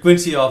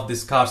frequency of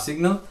this car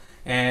signal,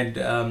 and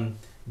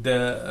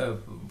the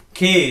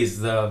K's,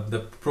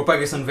 the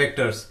propagation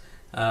vectors,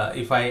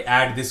 if I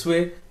add this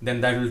way,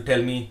 then that will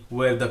tell me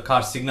where the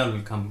car signal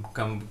will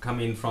come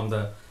in from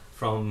the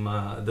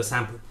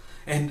sample.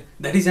 And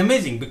that is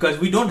amazing because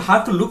we don't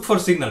have to look for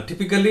signal.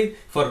 Typically,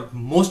 for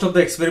most of the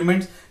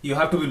experiments, you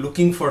have to be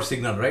looking for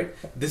signal, right?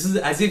 This is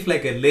as if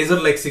like a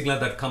laser-like signal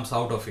that comes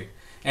out of it.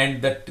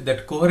 And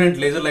that coherent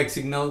laser-like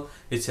signal,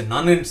 it's a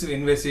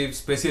non-invasive,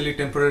 spatially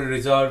temporary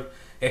resolved,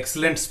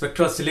 excellent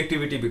spectral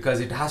selectivity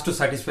because it has to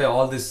satisfy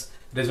all this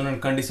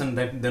resonant condition,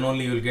 that then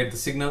only you will get the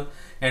signal.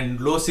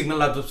 And low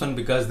signal absorption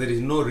because there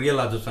is no real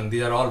absorption.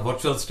 These are all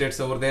virtual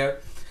states over there.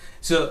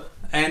 So,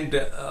 and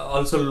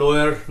also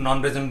lower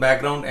non-resonant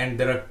background, and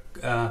there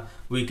are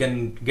we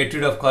can get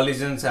rid of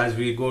collisions as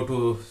we go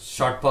to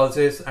short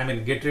pulses. I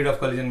mean, get rid of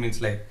collision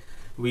means like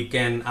we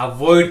can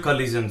avoid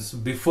collisions.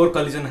 Before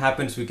collision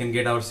happens, we can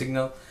get our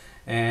signal,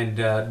 and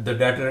the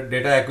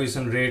data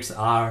acquisition rates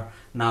are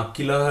now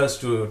kilohertz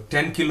to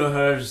 10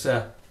 kilohertz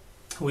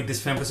with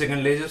these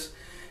femtosecond lasers,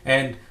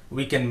 and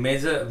we can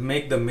make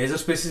the measure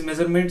species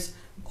measurements.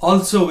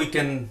 Also, we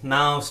can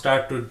now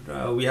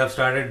we have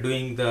started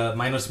doing the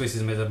minor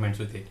species measurements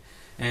with it.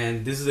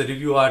 And this is a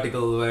review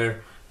article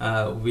where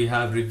we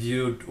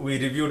reviewed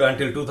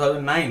until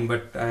 2009,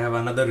 but I have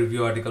another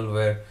review article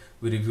where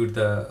we reviewed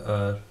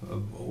the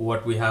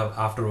what we have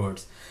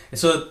afterwards.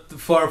 So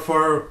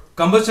for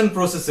combustion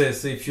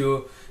processes,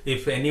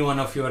 if any one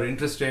of you are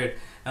interested,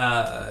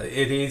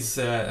 it is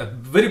a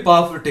very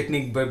powerful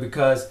technique, but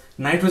because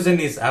nitrogen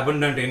is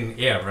abundant in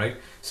air, right?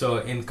 So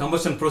in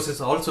combustion process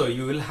also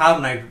you will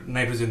have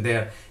nitrogen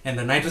there, and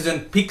the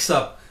nitrogen picks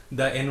up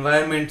the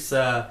environment's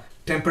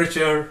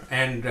temperature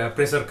and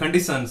pressure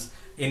conditions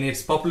in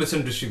its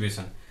population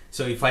distribution.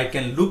 So if I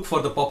can look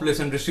for the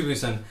population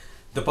distribution,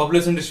 the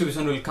population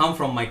distribution will come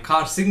from my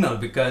car signal,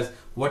 because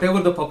whatever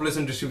the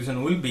population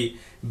distribution will be,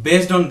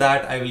 based on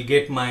that I will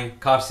get my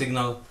car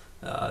signal.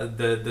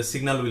 The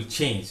signal will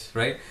change,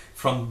 right?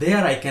 From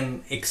there I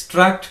can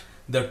extract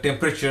the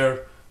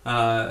temperature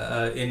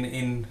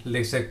in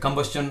let's say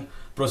combustion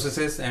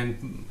processes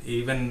and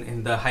even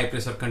in the high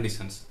pressure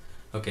conditions.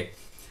 Okay,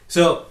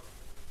 so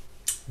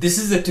this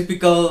is a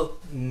typical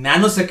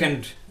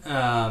nanosecond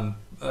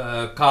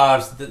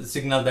cars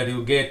signal that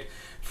you get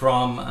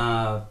from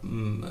a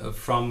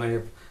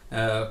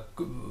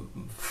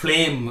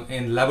flame,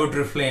 in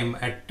laboratory flame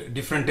at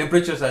different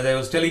temperatures, as I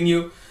was telling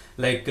you.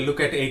 Like look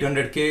at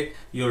 800K,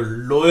 your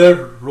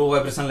lower rho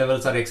vibration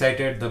levels are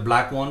excited, the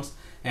black ones,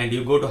 and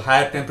you go to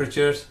higher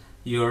temperatures,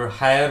 your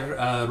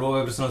higher rho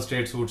vibrational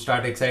states would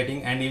start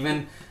exciting, and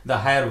even the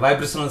higher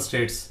vibrational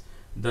states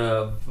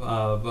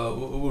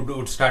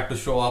would start to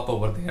show up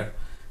over there.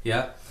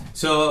 Yeah.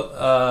 So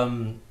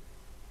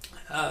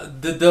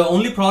the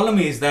only problem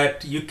is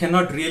that you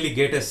cannot really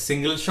get a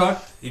single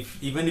shot.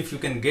 Even if you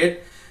can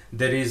get,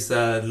 there is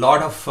a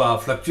lot of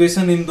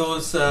fluctuation in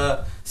those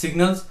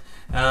signals.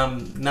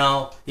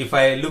 Now, if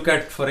I look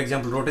at, for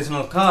example,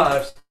 rotational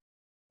cars,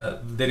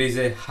 there is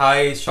a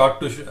high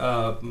short to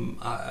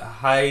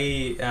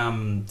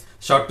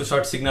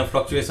short signal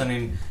fluctuation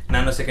in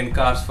nanosecond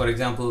cars, for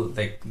example,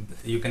 like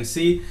you can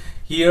see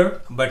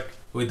here. But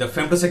with the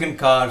femtosecond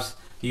cars,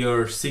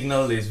 your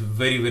signal is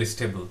very, very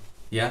stable.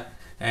 Yeah,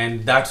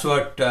 and that's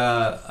what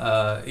that's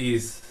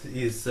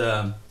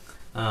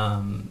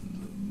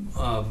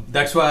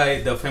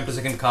why the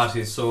femtosecond cars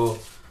is so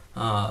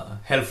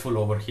helpful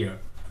over here.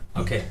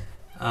 Okay.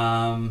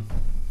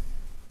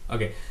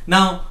 Okay.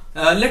 Now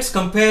let's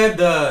compare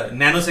the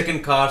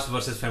nanosecond cars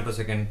versus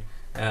femtosecond.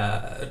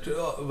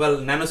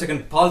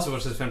 Nanosecond pulse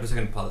versus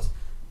femtosecond pulse.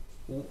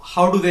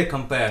 How do they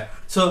compare?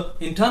 So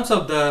in terms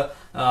of the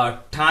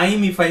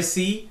time, if I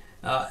see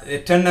a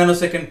 10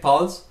 nanosecond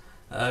pulse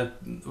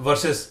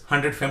versus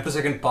 100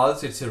 femtosecond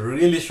pulse, it's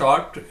really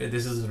short.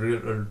 This is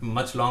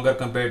much longer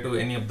compared to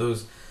any of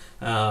those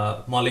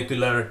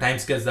molecular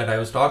timescales that I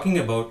was talking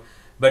about.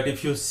 But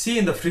if you see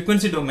in the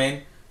frequency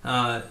domain,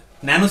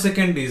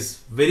 nanosecond is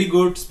very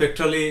good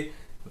spectrally,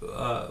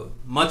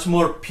 much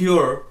more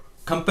pure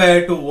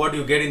compared to what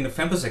you get in the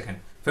femtosecond.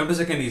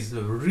 Femtosecond is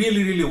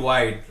really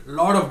wide,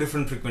 lot of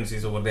different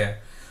frequencies over there.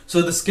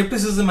 So the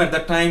skepticism at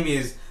that time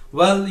is,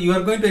 well, you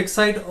are going to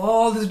excite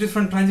all these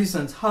different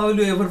transitions. How will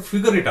you ever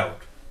figure it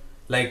out?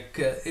 Like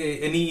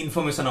any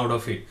information out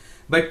of it.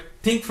 But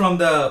think from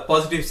the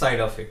positive side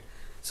of it.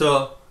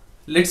 So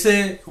let's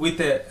say with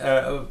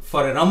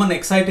for a Raman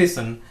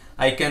excitation,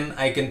 I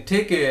can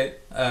take a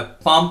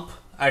pump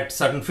at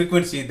certain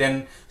frequency,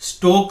 then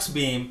Stokes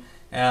beam,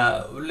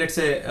 let's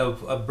say a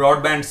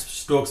broadband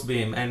Stokes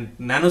beam, and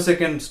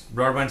nanosecond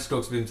broadband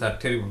Stokes beams are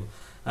terrible.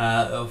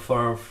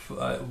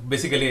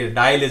 Basically a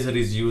dye laser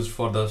is used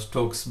for the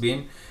Stokes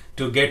beam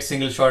to get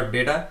single shot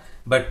data,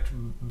 but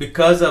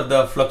because of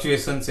the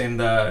fluctuations in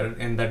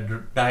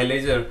the dye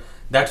laser,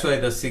 that's why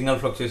the signal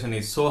fluctuation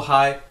is so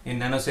high in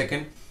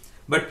nanosecond.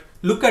 But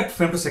look at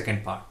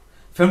femtosecond part.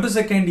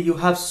 Femtosecond, you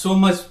have so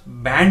much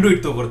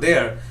bandwidth over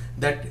there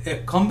that a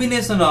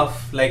combination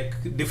of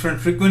like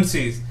different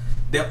frequencies,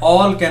 they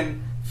all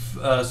can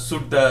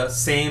suit the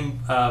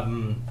same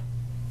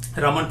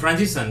Raman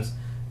transitions,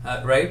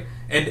 right?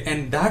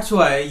 And that's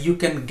why you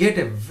can get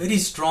a very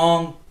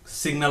strong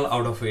signal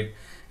out of it.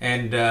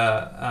 And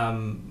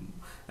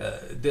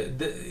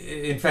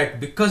in fact,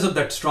 because of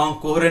that strong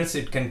coherence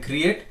it can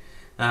create,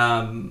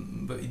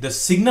 the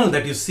signal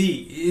that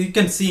you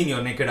can see in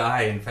your naked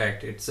eye. In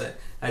fact, it's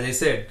as I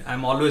said,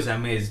 I'm always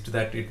amazed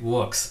that it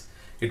works.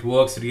 It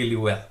works really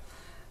well.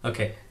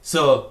 Okay,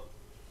 so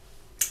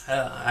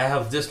I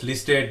have just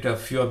listed a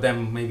few of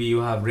them. Maybe you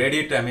have read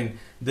it. I mean,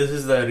 this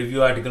is the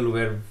review article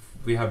where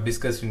we have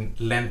discussed in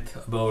length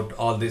about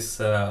all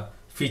these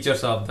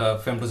features of the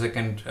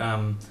femtosecond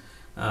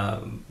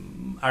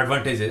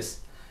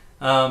advantages.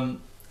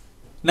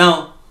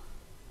 Now,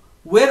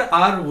 where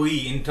are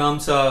we in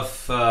terms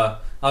of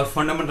our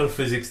fundamental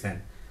physics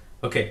then?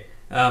 Okay,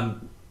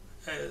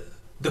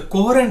 the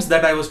coherence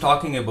that I was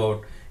talking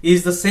about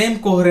is the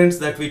same coherence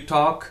that we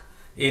talk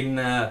in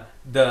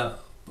the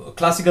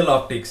classical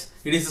optics.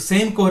 It is the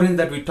same coherence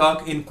that we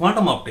talk in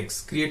quantum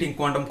optics, creating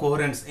quantum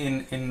coherence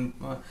in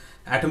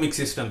atomic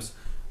systems.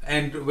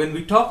 And when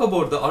we talk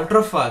about the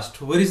ultrafast,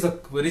 where is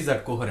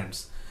that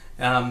coherence?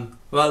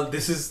 Well,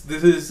 this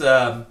is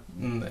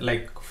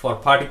like for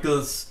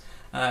particles,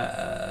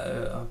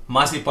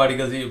 massive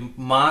particles,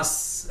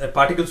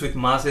 particles with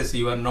masses,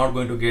 you are not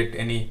going to get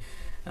any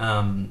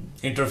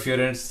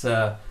interference.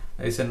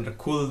 It's a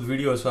cool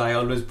video, so I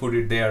always put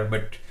it there.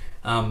 But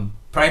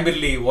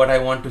primarily, what I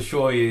want to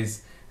show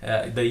is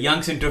the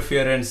Young's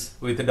interference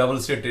with the double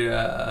slit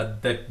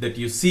that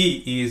you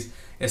see is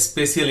a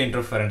spatial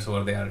interference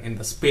over there in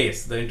the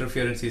space. The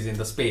interference is in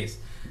the space,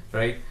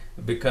 right?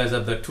 Because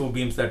of the two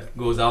beams that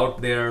goes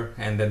out there,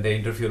 and then they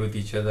interfere with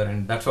each other,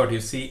 and that's what you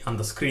see on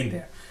the screen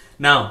there.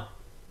 Now,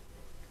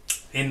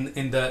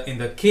 in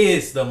the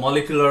case, the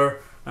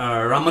molecular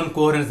Raman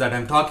coherence that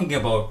I'm talking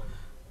about,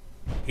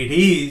 it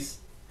is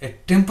a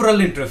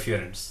temporal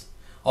interference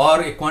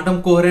or a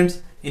quantum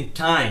coherence in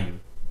time.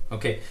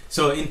 Okay,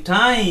 so in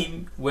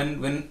time,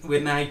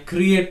 when I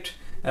create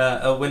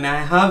when I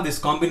have this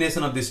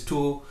combination of these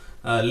two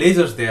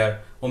lasers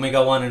there,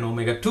 omega 1 and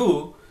omega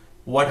 2,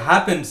 what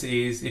happens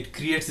is it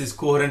creates this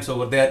coherence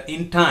over there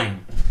in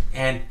time,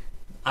 and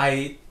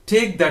I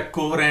take that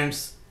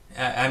coherence,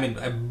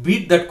 I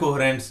beat that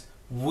coherence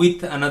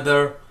with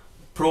another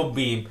probe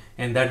beam,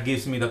 and that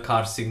gives me the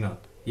car signal.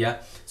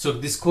 Yeah, so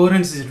this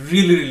coherence is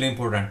really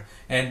important,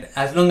 and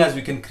as long as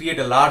we can create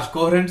a large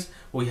coherence,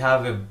 we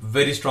have a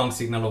very strong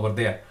signal over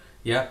there.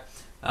 Yeah,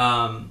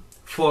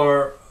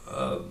 for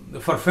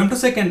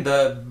femtosecond,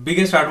 the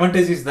biggest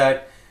advantage is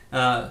that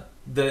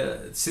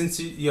since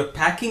you're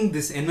packing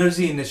this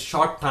energy in a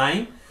short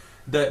time,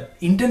 the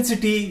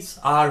intensities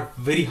are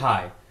very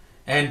high,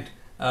 and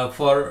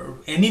for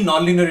any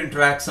nonlinear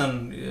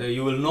interaction,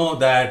 you will know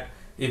that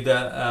if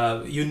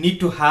you need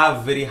to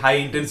have very high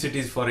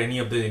intensities for any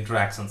of the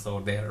interactions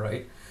over there,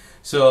 right?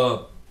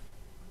 So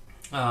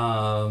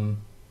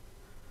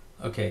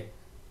okay,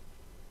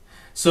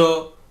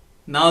 so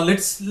now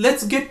let's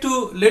get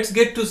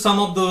to some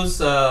of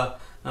those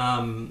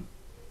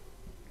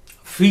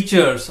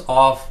features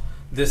of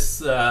this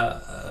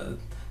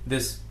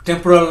this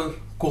temporal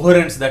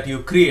coherence that you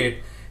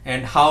create,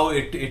 and how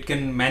it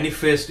can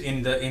manifest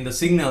in the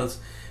signals.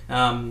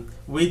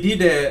 We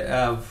did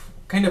a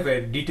kind of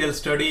a detailed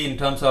study in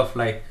terms of,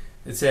 like,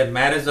 it's a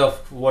marriage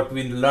of what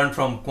we learned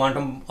from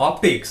quantum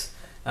optics.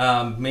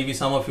 Maybe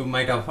some of you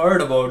might have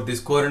heard about this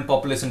coherent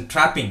population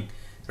trapping,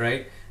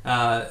 right?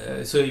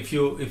 So if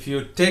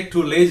you take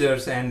two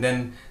lasers and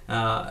then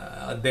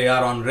they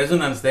are on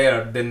resonance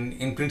there, then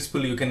in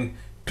principle you can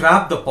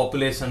trap the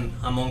population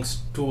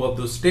amongst two of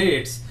those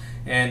states,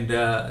 and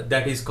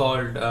that is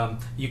called,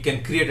 you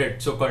can create a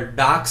so-called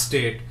dark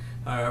state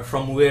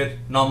from where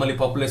normally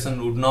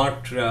population would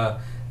not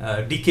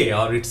decay,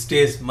 or it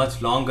stays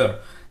much longer.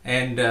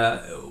 And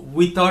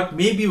we thought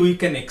maybe we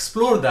can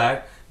explore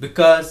that,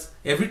 because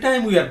every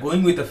time we are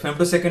going with a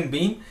femtosecond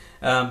beam,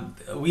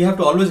 we have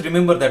to always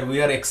remember that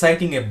we are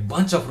exciting a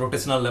bunch of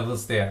rotational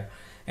levels there.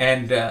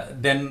 And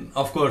then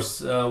of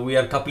course we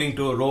are coupling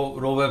to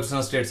row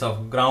vibrational states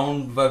of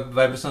ground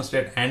vibrational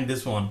state and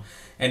this one.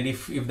 And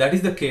if that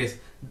is the case,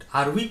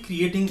 are we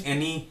creating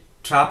any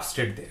trap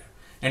state there?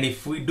 And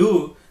if we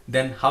do,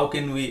 then how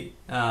can we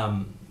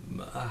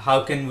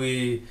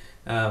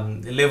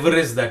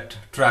leverage that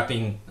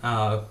trapping,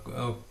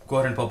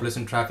 coherent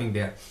population trapping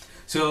there?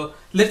 So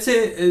let's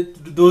say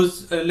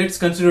let's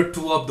consider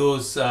two of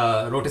those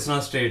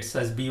rotational states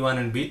as B1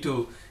 and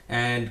B2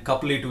 and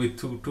couple it with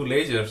two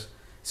lasers.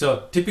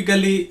 So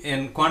typically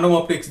in quantum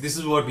optics, this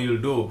is what we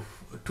will do.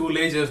 Two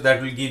lasers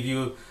that will give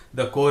you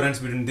the coherence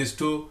between these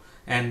two,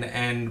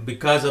 and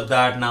because of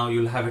that, now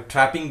you'll have a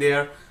trapping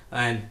there,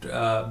 and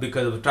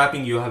because of the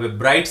trapping you have a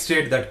bright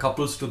state that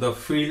couples to the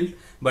field,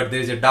 but there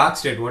is a dark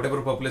state.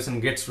 Whatever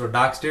population gets to a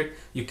dark state,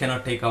 you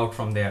cannot take out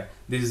from there.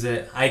 This is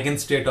an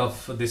eigenstate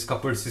of this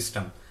coupled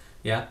system.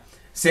 Yeah.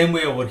 Same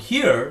way over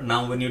here.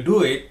 Now when you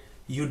do it,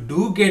 you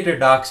do get a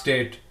dark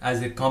state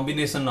as a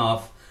combination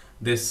of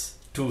this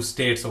two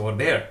states over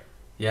there.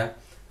 Yeah.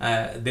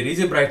 There is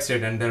a bright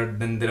state, and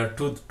then there are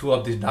two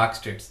of these dark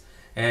states,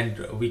 and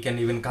we can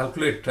even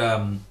calculate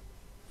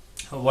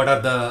what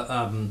are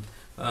the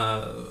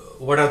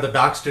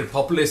dark state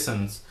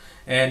populations,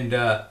 and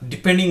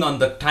depending on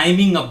the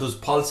timing of those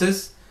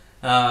pulses,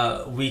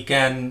 we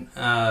can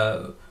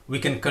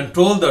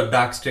control the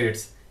dark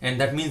states, and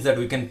that means that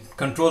we can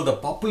control the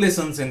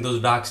populations in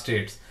those dark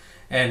states,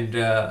 and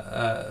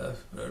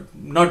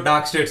not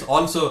dark states,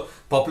 also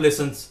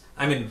populations.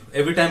 I mean,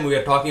 every time we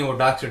are talking about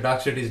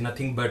dark state is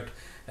nothing but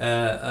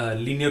a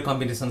linear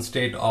combination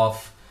state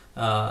of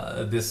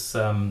this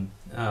original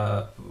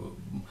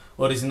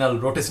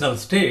rotational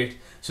state.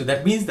 So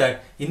that means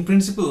that in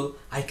principle,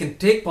 I can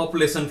take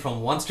population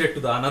from one state to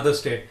the another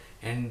state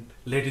and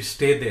let it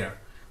stay there.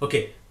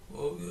 Okay.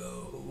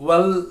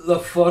 Well,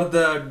 for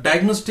the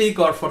diagnostic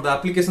or for the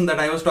application that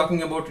I was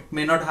talking about, it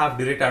may not have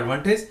direct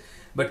advantage,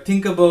 but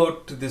think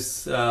about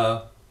this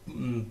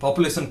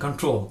population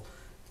control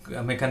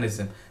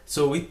mechanism.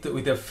 So with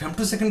a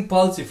femtosecond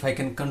pulse, if I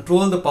can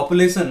control the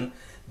population,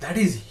 that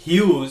is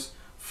huge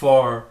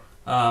for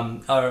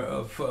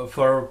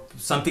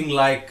something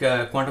like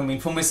quantum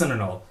information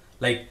and all.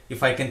 Like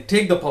if I can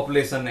take the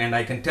population and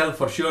I can tell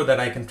for sure that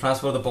I can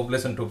transfer the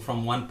population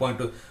from one point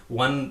to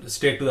one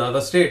state to the other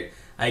state,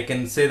 I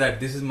can say that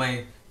this is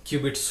my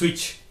qubit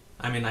switch.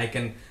 I mean, I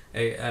can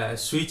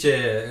switch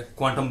a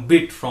quantum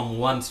bit from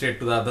one state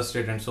to the other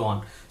state and so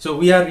on. So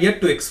we are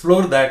yet to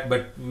explore that,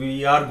 but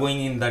we are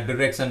going in that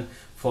direction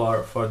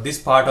for this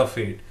part of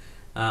it.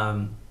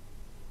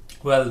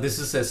 Well, this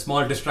is a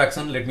small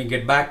distraction. Let me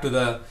get back to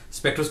the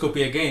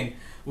spectroscopy again.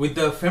 With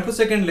the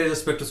femtosecond laser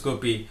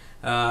spectroscopy,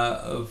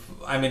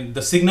 I mean,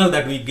 the signal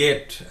that we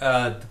get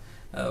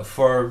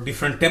for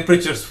different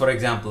temperatures, for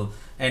example,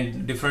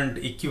 and different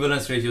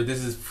equivalence ratio,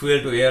 this is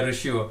fuel to air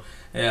ratio.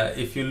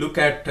 If you look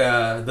at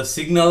the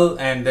signal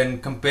and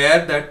then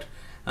compare that,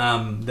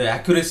 the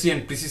accuracy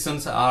and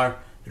precisions are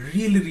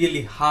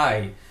really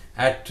high.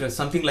 At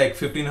something like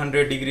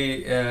 1500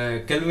 degree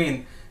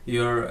Kelvin,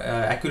 your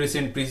accuracy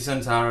and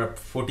precisions are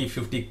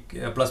 50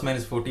 plus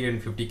minus 40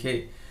 and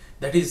 50K.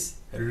 That is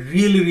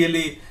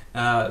really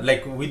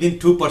like within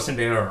 2%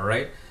 error,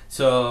 right?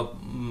 So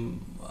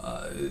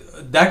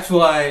that's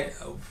why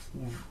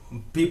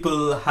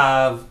people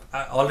have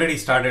already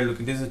started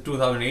looking. This is a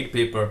 2008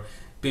 paper.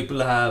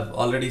 People have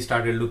already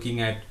started looking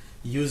at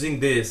using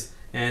this,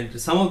 and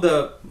some of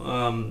the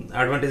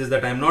advantages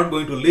that I'm not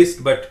going to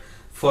list, but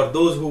for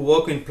those who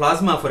work in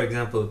plasma, for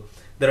example,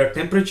 there are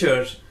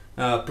temperatures.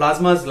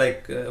 Plasmas,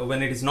 like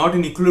when it is not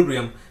in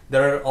equilibrium,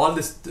 there are all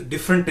these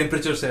different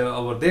temperatures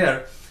over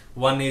there.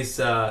 One is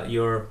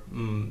the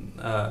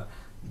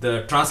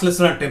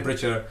translational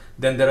temperature,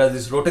 then there are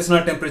this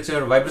rotational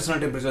temperature, vibrational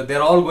temperature.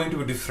 They're all going to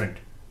be different,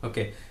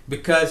 okay,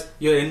 because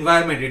your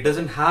environment, it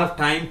doesn't have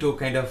time to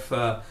kind of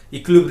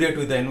equilibrate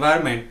with the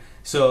environment.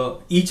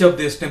 So each of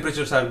these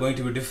temperatures are going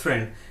to be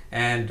different,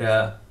 and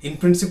in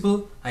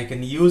principle I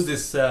can use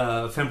this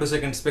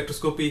femtosecond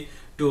spectroscopy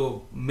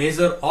to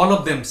measure all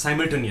of them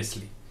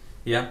simultaneously.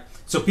 Yeah,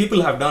 so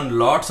people have done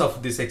lots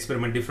of this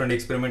different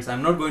experiments.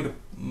 I'm not going to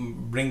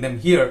bring them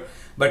here,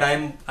 but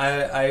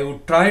I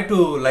would try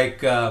to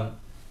like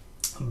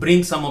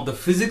bring some of the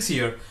physics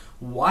here.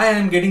 Why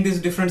I'm getting these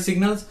different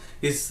signals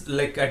is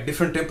like at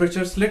different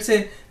temperatures. Let's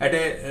say at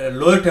a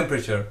lower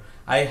temperature,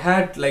 I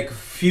had like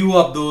few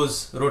of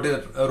those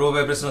row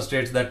vibrational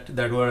states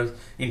that were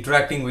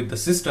interacting with the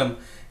system,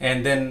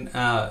 and then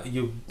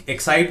you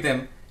excite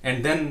them,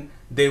 and then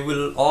they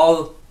will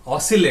all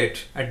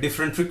oscillate at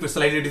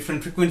slightly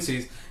different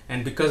frequencies,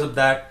 and because of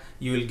that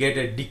you will get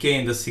a decay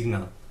in the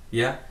signal.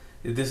 Yeah,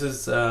 this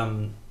is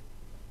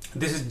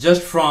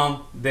just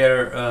from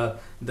their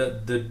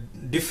the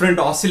different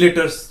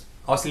oscillators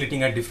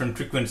oscillating at different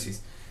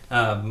frequencies.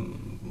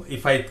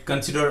 If I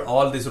consider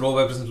all these row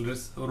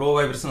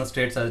vibrational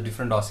states as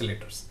different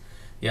oscillators,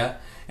 yeah,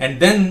 and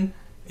then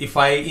if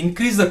I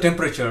increase the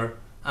temperature,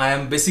 I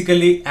am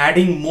basically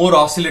adding more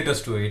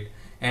oscillators to it,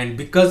 and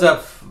because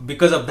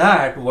of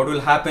that, what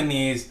will happen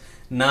is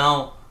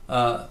now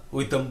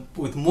with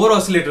more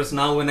oscillators,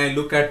 now when I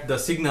look at the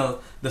signal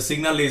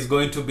is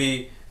going to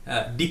be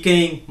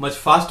decaying much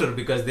faster,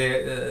 because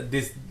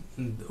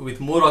with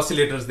more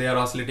oscillators, they are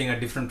oscillating at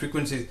different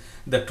frequencies.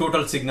 The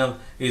total signal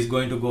is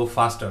going to go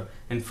faster,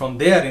 and from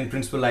there, in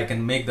principle, I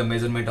can make the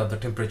measurement of the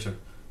temperature.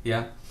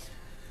 Yeah.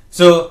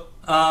 So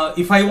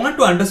if I want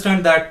to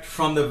understand that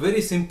from the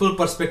very simple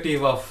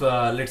perspective of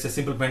let's say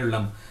simple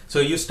pendulum, so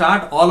you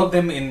start all of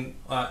them in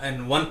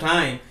one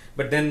time,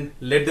 but then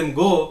let them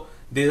go.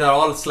 These are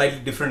all slightly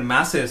different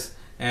masses,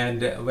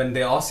 and when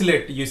they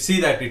oscillate, you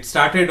see that it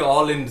started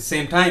all in the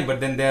same time, but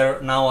then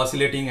they're now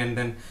oscillating, and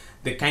then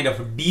they kind of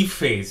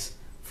dephase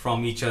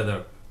from each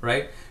other,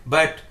 right?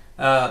 But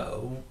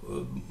the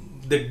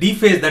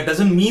dephase, that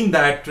doesn't mean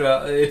that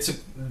it's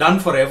done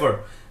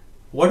forever.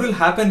 What will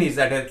happen is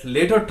at a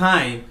later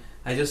time,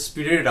 I just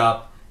speeded it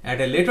up, at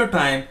a later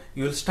time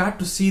you will start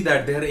to see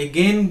that they're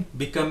again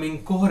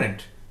becoming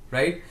coherent,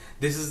 right?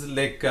 This is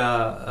like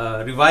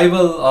a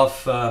revival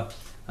of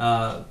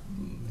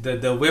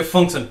the wave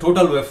function,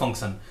 total wave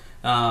function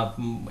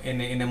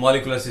in a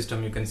molecular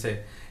system, you can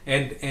say.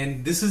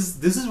 And this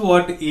is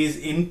what is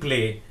in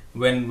play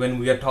when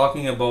we are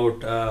talking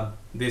about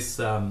this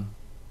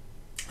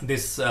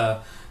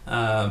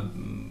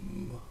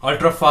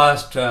ultra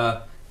fast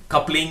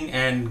coupling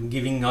and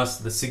giving us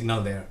the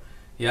signal there.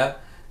 Yeah,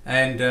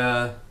 and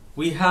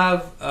we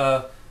have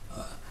a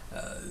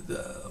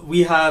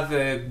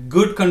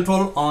good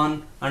control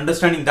on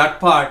understanding that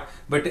part.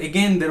 But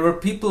again, there were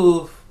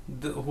people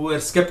who were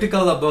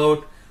skeptical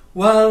about,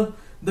 well,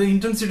 the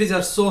intensities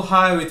are so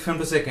high with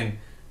femtosecond.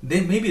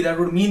 Maybe that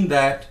would mean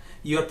that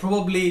you're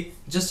probably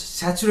just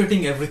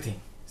saturating everything,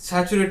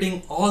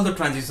 saturating all the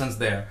transitions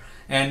there,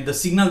 and the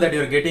signal that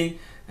you're getting.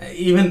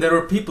 Even there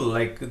were people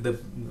like the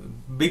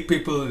big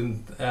people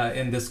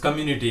in this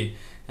community,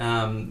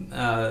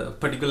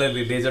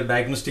 particularly laser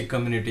diagnostic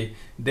community.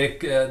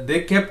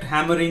 They kept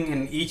hammering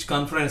in each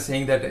conference,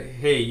 saying that,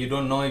 hey, you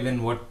don't know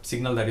even what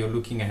signal that you're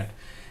looking at,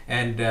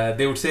 and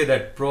they would say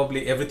that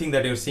probably everything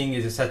that you're seeing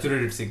is a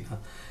saturated signal.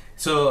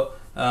 So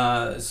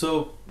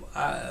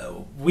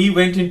we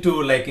went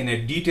into like in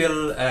a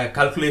detailed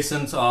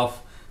calculations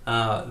of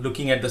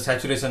looking at the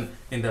saturation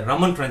in the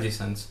Raman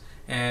transitions,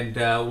 and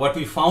what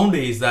we found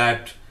is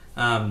that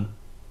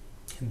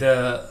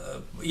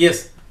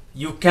yes,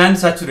 you can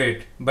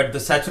saturate, but the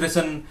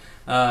saturation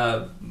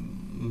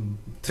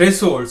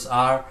thresholds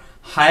are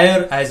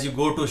higher as you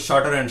go to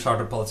shorter and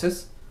shorter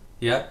pulses.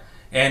 Yeah,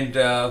 and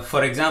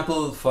for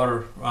example,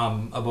 for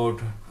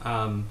about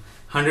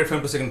 100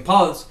 femtosecond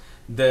pulse,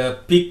 the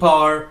peak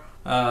power,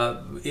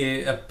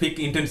 peak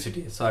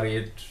intensity, sorry,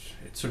 it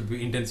should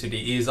be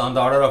intensity, is on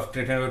the order of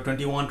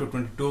 21 to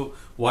 22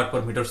 watt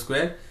per meter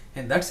square,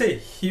 and that's a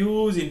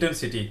huge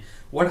intensity.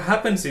 What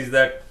happens is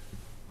that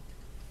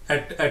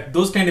at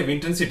those kind of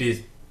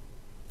intensities,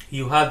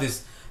 you have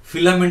this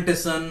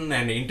filamentation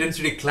and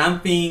intensity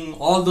clamping,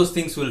 all those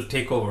things will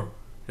take over,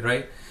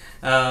 right?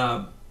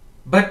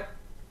 But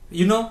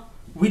you know,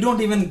 we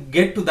don't even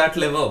get to that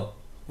level.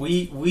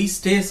 We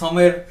stay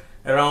somewhere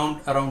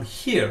around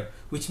here,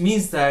 which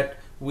means that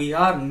we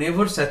are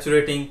never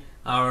saturating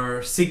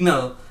our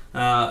signal.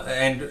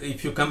 And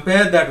if you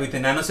compare that with a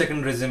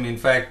nanosecond regime, in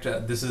fact,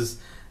 this is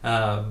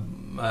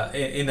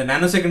in the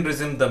nanosecond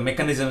regime, the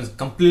mechanism is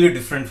completely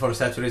different for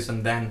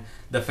saturation than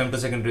the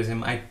femtosecond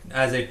regime,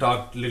 as I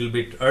talked a little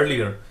bit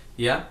earlier.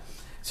 Yeah,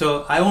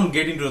 so I won't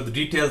get into the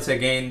details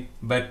again,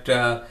 but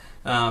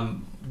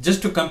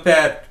just to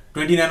compare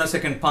 20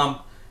 nanosecond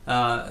pump,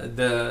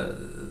 the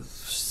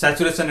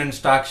saturation and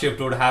stark shift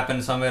would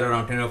happen somewhere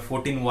around 10 or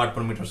 14 watt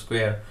per meter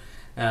square.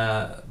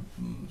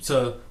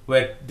 So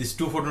where this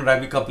two photon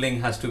Rabi coupling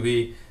has to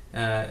be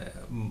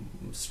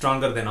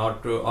stronger than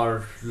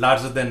or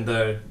larger than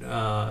the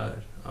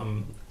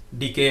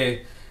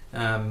decay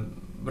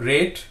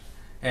rate,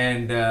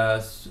 and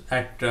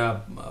at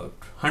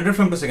 100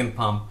 femtosecond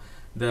pump,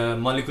 the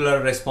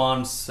molecular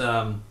response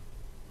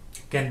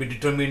can be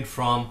determined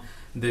from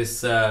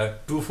this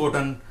two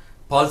photon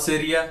pulse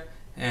area,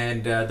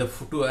 and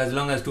as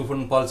long as two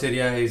photon pulse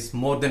area is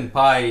more than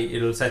pi,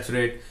 it will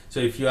saturate. So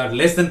if you are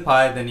less than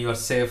pi, then you are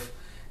safe,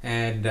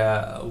 and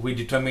we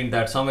determined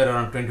that somewhere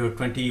around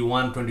 22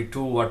 watt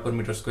per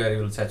meter square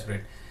you will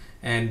saturate.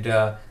 And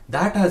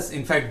that has,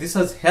 in fact, this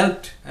has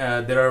helped.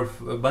 There are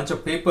a bunch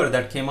of paper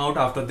that came out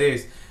after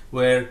this,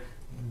 where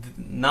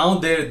now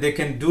they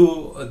can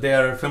do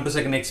their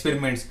femtosecond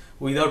experiments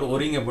without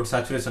worrying about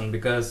saturation,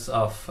 because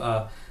of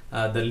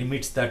the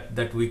limits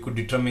that we could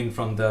determine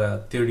from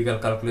the theoretical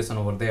calculation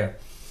over there.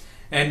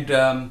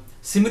 And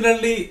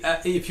similarly,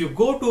 if you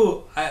go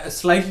to a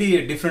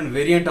slightly different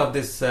variant of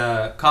this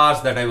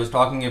cars that I was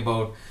talking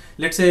about,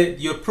 let's say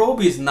your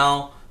probe is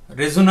now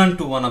resonant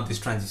to one of these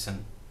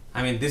transition.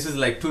 I mean, this is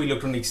like two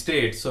electronic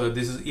states, so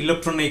this is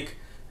electronic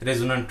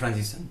resonant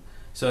transition.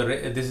 So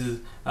this is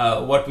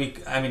what we,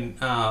 I mean,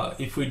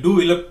 if we do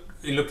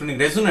electronic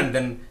resonant,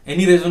 then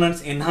any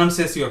resonance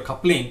enhances your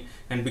coupling,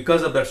 and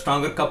because of that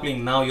stronger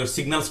coupling, now your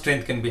signal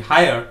strength can be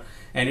higher.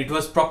 And it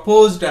was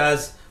proposed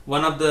as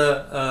one of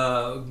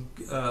the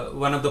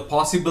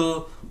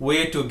possible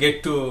way to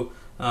get to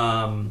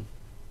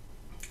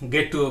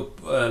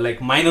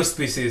like minor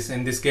species.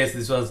 In this case,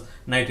 this was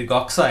nitric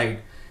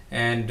oxide,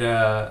 and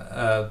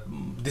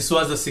this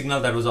was the signal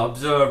that was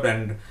observed,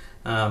 and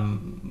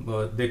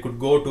they could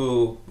go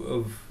to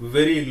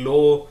very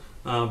low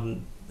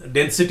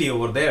density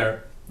over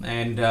there.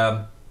 And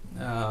of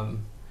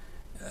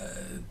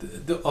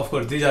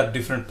course, these are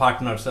different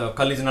partners,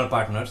 collisional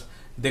partners.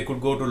 They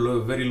could go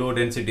to very low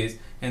densities,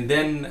 and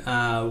then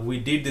we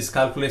did this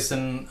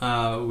calculation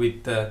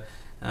with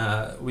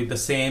the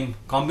same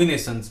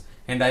combinations,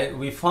 and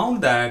we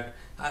found that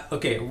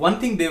okay, one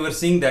thing they were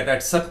seeing that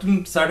at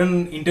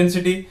certain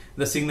intensity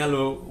the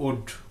signal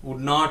would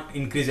not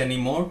increase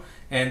anymore,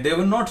 and they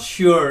were not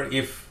sure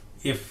if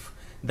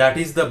that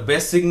is the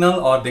best signal,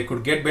 or they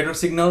could get better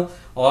signal,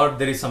 or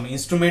there is some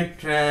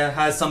instrument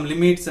has some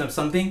limits or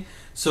something.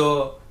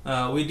 So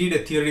we did a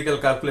theoretical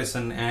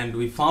calculation, and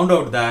we found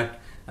out that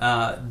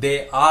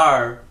they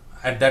are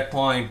at that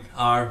point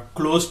are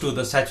close to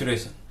the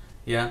saturation.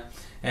 Yeah,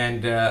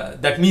 and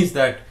that means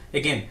that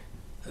again,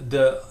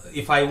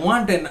 if I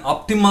want an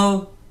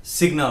optimal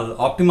signal,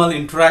 optimal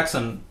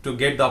interaction, to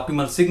get the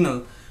optimal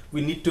signal,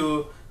 we need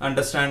to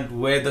understand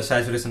where the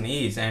saturation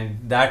is, and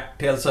that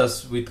tells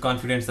us with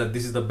confidence that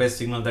this is the best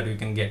signal that we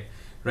can get,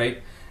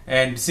 right?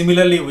 And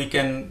similarly, we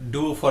can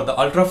do for the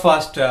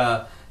ultra-fast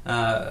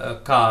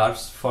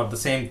cars for the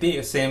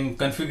same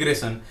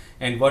configuration.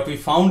 And what we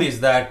found is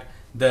that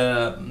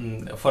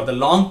for the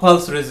long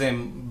pulse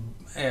regime,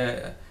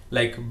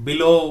 like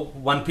below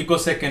 1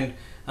 picosecond,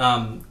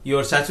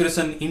 your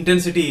saturation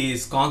intensity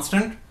is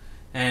constant,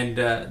 and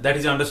that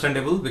is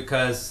understandable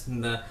because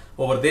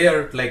over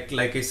there, like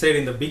I said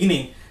in the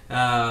beginning,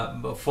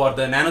 for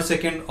the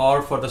nanosecond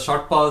or for the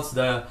short pulse,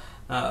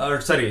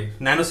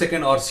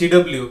 nanosecond or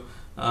CW,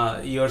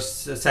 your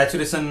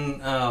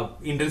saturation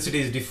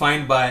intensity is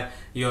defined by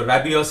your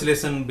Rabi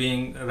oscillation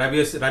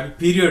Rabi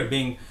period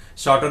being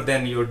shorter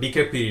than your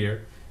decay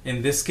period.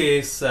 In this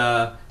case,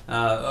 once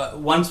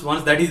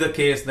that is the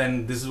case,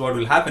 then this is what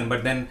will happen.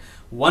 But then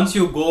once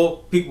you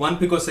go 1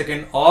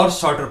 picosecond or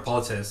shorter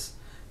pulses,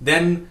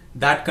 then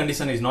that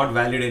condition is not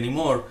valid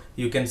anymore.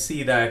 You can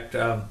see that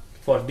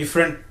for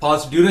different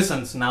pulse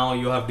durations, now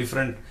you have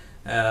different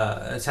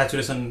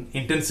saturation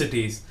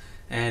intensities.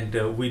 And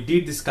we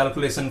did this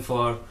calculation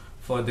for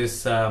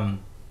this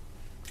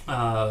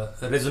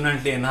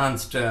resonantly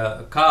enhanced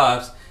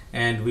cars,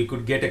 and we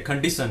could get a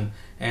condition.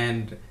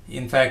 And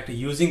in fact,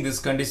 using this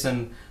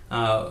condition,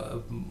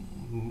 my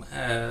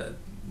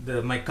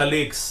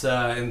colleagues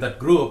in that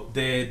group,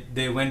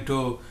 they went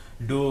to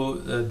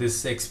do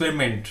this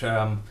experiment,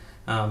 and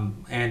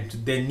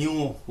they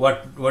knew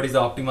what is the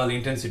optimal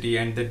intensity,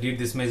 and they did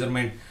this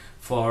measurement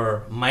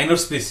for minor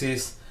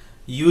species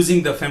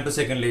using the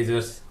femtosecond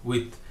lasers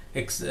with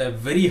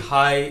very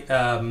high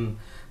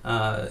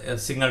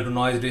signal to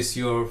noise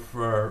ratio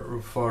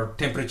for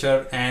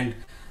temperature and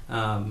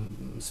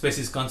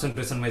species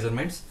concentration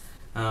measurements.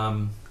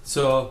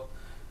 So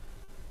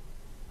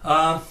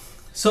I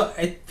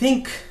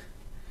think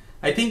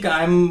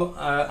I'm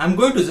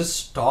going to just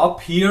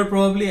stop here.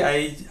 Probably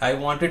I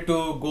wanted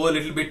to go a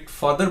little bit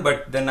further,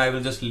 but then I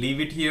will just leave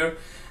it here.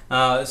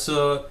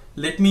 So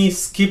let me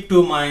skip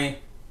to my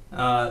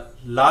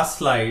last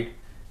slide,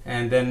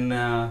 and then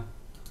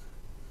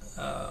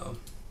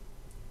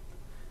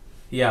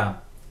yeah,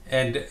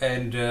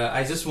 and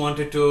I just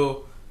wanted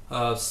to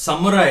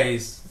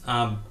summarize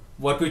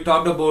what we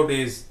talked about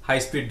is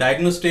high-speed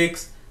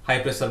diagnostics,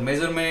 high-pressure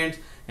measurements,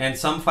 and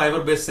some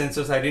fiber-based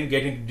sensors. I didn't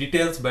get into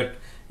details, but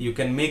you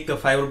can make the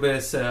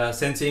fiber-based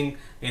sensing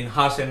in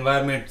harsh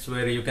environments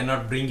where you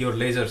cannot bring your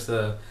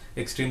lasers,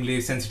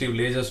 extremely sensitive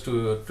lasers,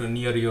 to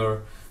near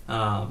your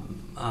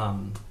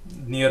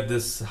near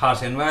this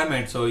harsh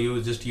environment. So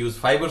you just use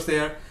fibers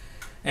there.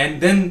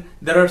 And then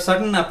there are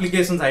certain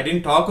applications I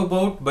didn't talk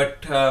about,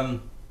 but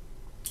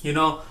you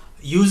know,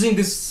 using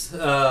this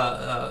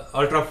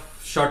ultra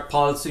short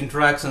pulse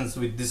interactions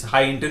with these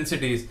high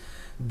intensities,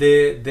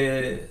 they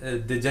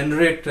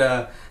generate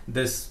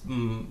this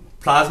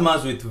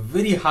plasmas with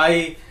very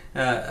high,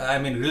 I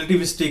mean,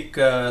 relativistic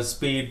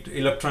speed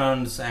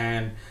electrons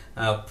and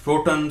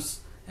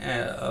protons,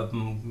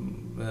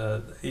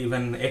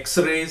 even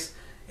X-rays.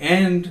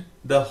 And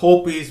the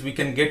hope is we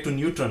can get to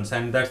neutrons,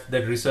 and that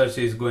research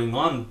is going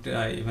on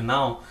even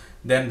now.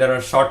 Then there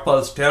are short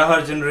pulse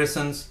terahertz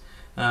generations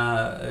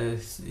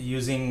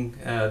using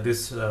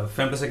this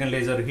femtosecond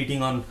laser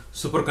heating on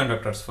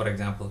superconductors, for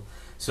example.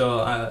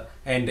 So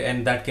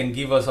and that can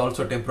give us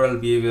also temporal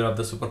behavior of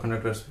the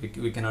superconductors.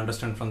 We can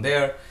understand from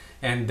there.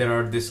 And there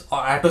are this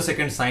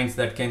attosecond signs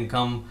that can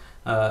come,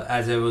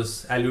 as I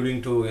was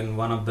alluding to in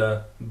one of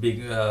the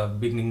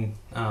beginning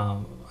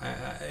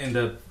in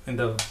the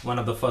one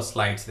of the first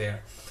slides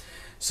there.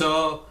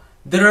 So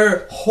there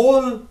are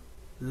whole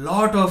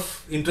lot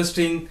of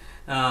interesting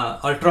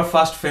ultra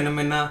fast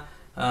phenomena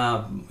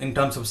in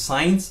terms of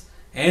science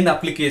and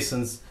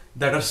applications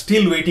that are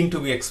still waiting to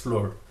be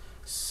explored.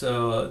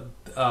 So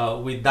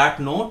with that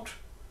note,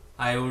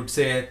 I would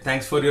say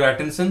thanks for your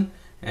attention,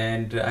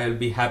 and I'll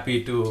be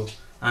happy to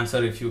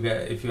answer if you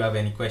have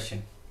any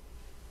question.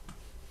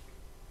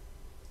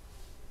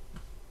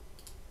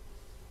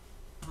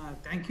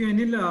 Thank you,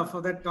 Anil,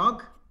 for that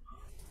talk.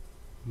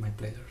 My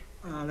pleasure.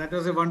 That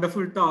was a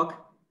wonderful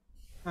talk.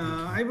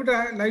 I would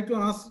like to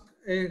ask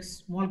a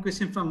small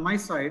question from my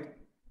side.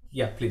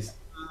 Yeah, please.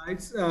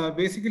 It's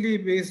basically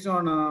based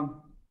on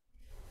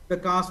the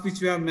cost which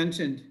you have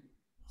mentioned.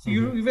 So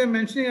you were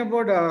mentioning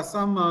about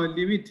some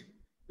limit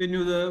when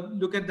you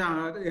look at the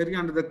area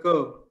under the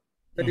curve.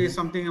 That is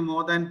something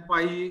more than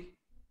pi,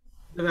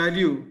 the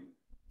value.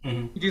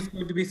 It is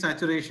going to be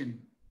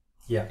saturation.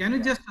 Yeah. Can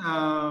you just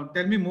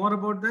tell me more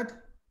about that?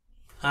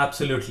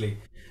 Absolutely.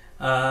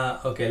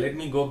 Okay, let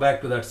me go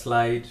back to that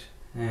slide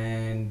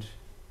and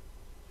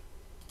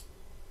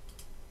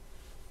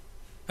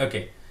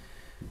okay.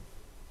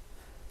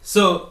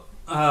 So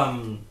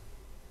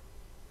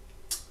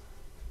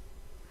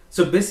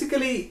so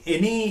basically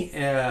any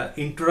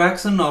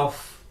interaction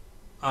of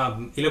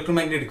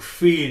electromagnetic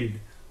field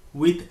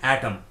with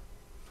atom,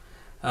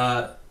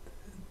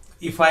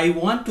 if I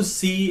want to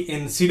see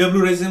in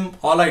CW regime,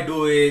 all I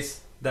do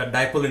is the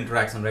dipole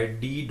interaction, right?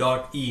 D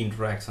dot E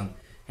interaction.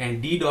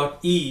 And D dot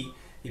E,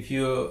 if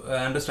you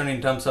understand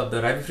in terms of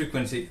the Rabi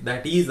frequency,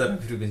 that is the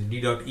Rabi frequency.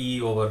 D dot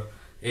E over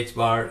H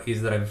bar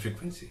is the Rabi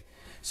frequency.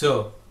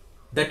 So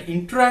that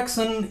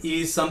interaction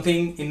is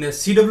something in a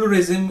CW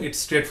regime, it's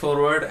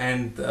straightforward,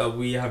 and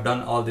we have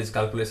done all this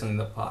calculation in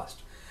the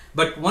past.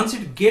 But once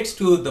it gets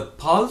to the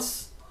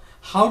pulse,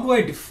 how do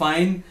I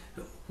define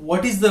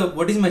what is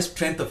my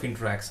strength of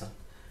interaction?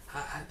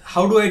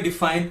 How do I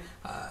define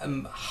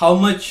how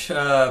much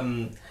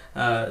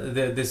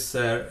this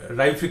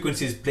Rabi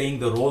frequency is playing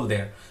the role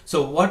there?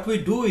 So what we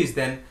do is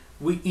then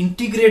we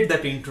integrate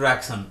that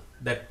interaction,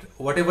 that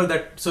whatever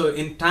that, so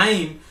in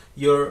time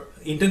your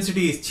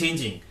intensity is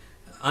changing.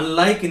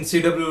 Unlike in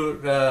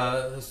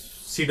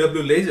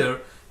CW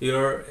laser,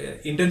 your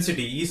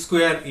intensity E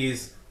square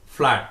is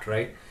flat,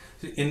 right?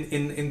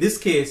 In this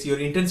case, your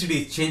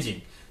intensity is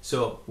changing.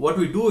 So what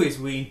we do is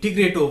we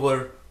integrate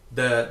over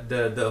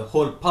the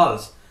whole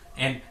pulse,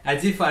 and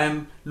as if I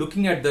am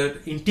looking at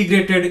the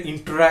integrated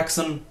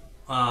interaction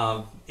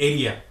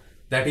area,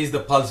 that is the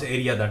pulse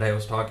area that I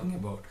was talking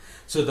about.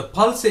 So the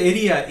pulse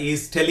area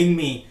is telling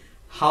me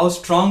how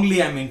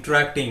strongly I'm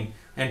interacting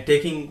and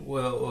taking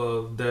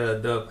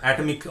the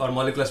atomic or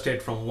molecular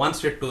state from one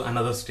state to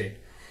another state.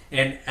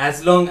 And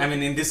as long, I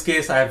mean, in this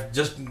case, I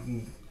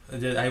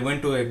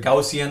went to a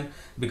Gaussian,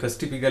 because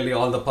typically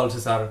all the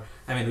pulses are,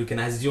 I mean, we can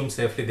assume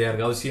safely they are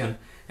Gaussian.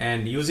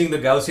 And using the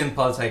Gaussian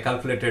pulse, I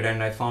calculated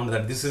and I found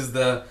that this is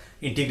the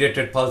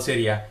integrated pulse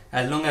area.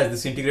 As long as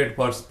this integrated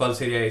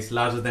pulse area is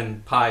larger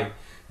than pi,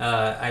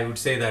 I would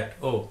say that,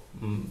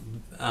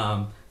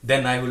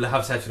 then I will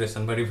have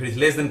saturation. But if it is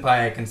less than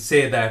pi, I can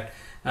say that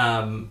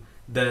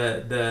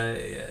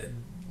the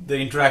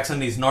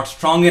interaction is not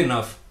strong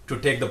enough to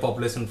take the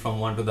population from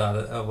one to the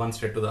other, one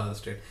state to the other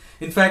state.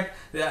 In fact,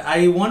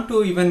 I want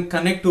to even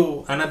connect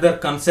to another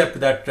concept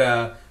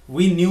that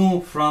we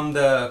knew from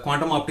the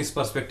quantum optics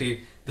perspective,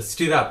 the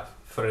stirrup,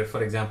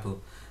 for example,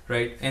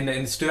 right? And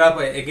in stirrup,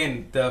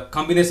 again, the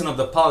combination of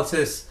the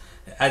pulses,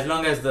 as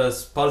long as the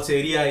pulse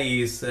area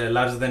is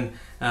larger than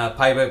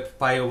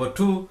pi over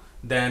 2,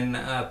 then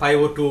pi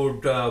over 2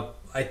 would,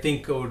 I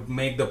think, would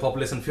make the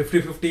population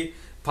 50-50.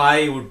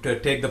 Pi would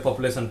take the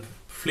population,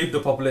 flip the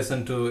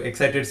population to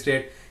excited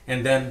state,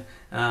 and then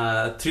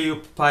 3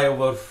 pi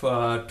over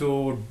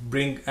 2 would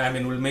bring, I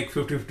mean, will make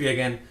 50-50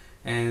 again,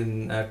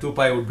 and 2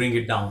 pi would bring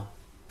it down.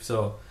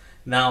 So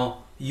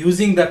now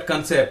using that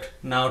concept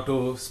now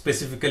to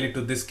specifically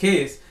to this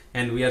case,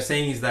 and we are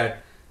saying is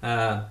that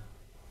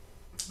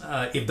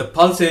if the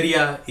pulse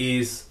area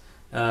is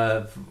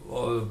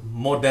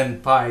more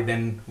than pi,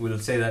 then we'll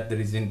say that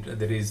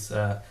there is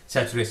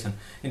saturation.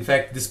 In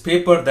fact, this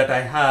paper that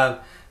I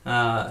have,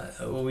 I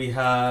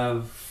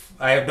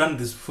have done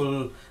this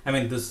full, I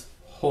mean, this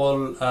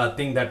whole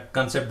thing, that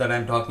concept that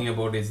I'm talking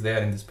about is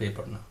there in this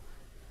paper now.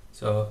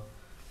 So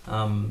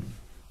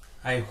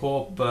I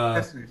hope.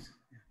 That's nice.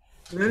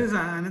 There is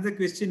another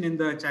question in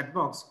the chat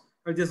box.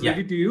 I'll just read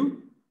it to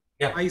you.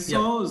 Yeah. I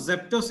saw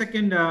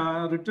zeptosecond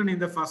written in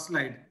the first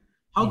slide.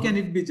 How can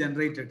it be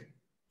generated?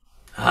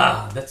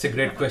 That's a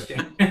great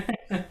question.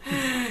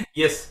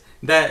 Yes,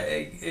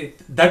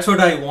 that's what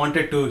I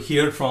wanted to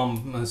hear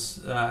from,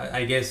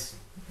 I guess,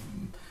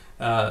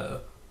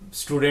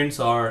 students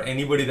or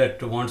anybody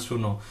that wants to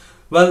know.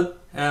 Well,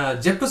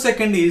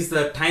 zeptosecond is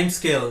the time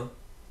scale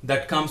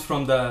that comes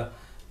from the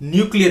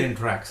nuclear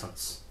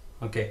interactions.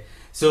 Okay,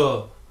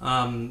 so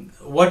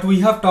what we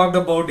have talked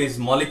about is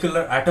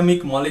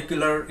atomic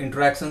molecular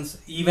interactions,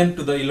 even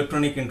to the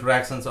electronic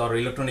interactions or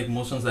electronic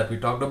motions that we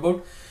talked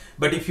about.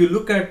 But if you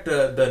look at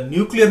the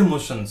nuclear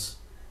motions,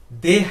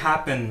 they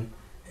happen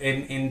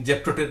in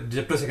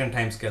gemtosecond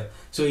time scale.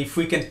 So if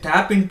we can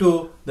tap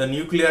into the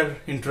nuclear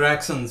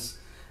interactions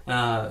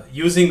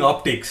using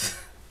optics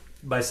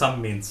by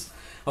some means,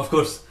 of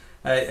course,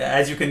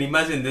 as you can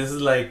imagine, this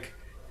is like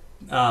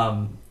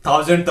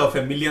thousandth of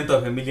a millionth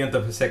of a millionth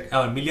of a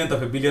second, millionth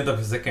of a billionth of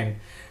a second,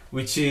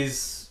 which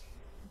is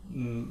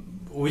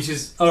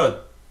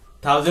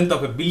thousandth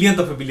of a billionth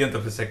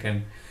of a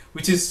second,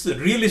 which is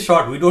really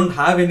short. We don't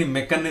have any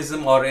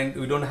mechanism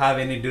we don't have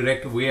any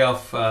direct way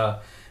of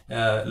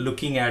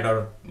looking at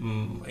or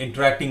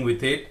interacting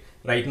with it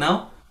right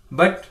now.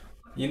 But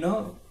we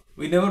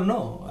never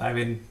know. I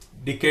mean,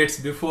 decades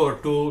before,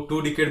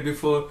 two decades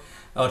before,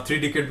 or 3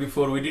 decades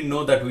before, we didn't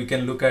know that we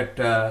can look at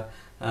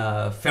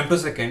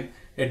femtosecond.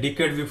 A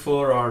decade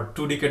before or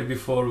 2 decades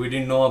before, we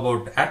didn't know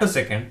about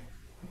attosecond.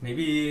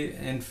 Maybe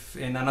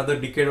in another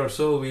decade or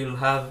so, we will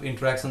have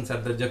interactions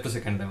at the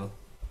gemtosecond level.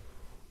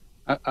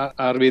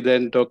 Are we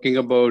then talking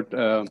about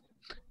a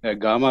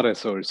gamma ray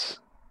source?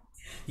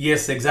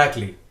 Yes,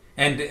 exactly.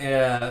 And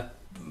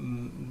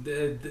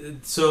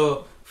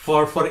so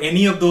for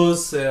any of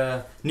those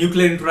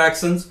nuclear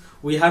interactions,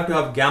 we have to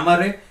have gamma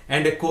ray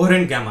and a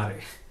coherent gamma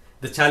ray.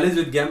 The challenge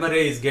with gamma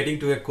ray is getting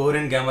to a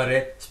coherent gamma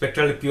ray,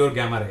 spectrally pure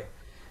gamma ray.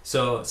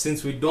 So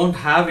since we don't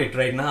have it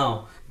right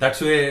now,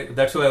 that's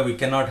why we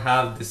cannot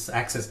have this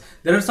access.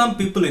 There are some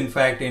people, in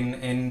fact,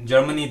 in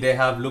Germany, they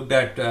have looked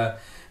at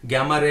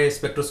gamma ray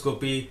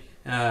spectroscopy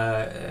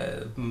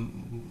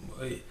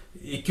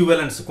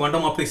equivalents,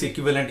 quantum optics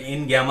equivalent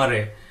in gamma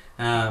ray,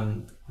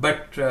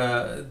 but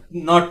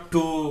not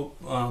too.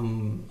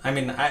 I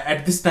mean,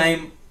 at this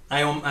time,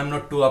 I'm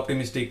not too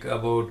optimistic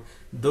about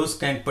those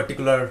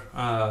particular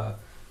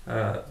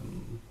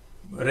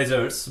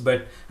results.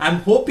 But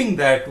I'm hoping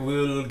that we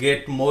will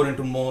get more and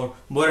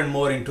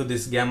more into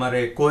this gamma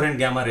ray, coherent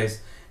gamma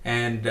rays,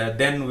 and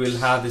then we'll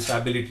have this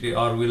ability,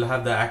 or we'll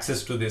have the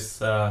access to this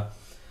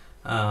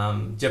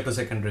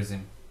gemtosecond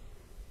regime.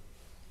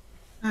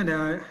 And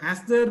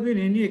has there been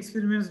any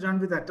experiments done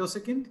with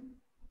attosecond?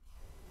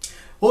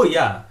 Oh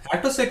yeah,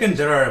 attosecond,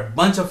 there are a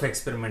bunch of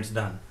experiments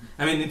done.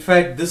 I mean, in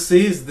fact, this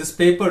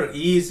paper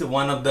is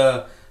one of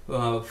the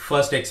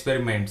first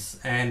experiments,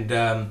 and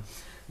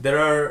there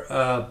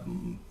are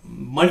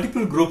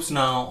multiple groups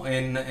now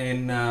in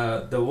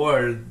the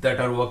world that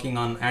are working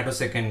on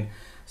attosecond.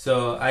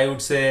 So I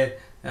would say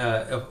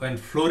in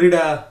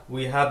Florida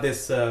we have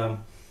this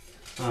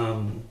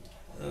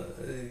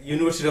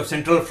University of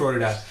Central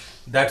Florida.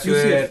 That's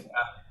UCF. where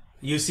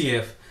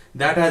UCF,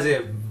 that has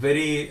a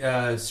very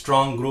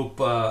strong group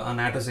on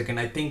attosecond.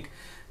 I think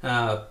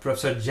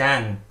Professor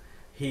Zhang,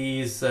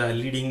 he is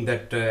leading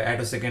that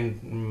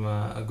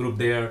attosecond group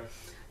there.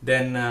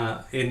 Then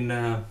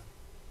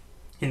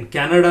in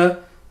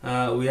Canada,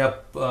 we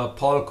have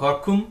Paul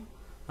Corkum.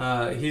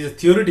 He's a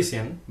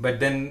theoretician, but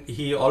then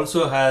he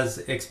also has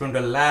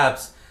experimental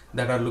labs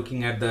that are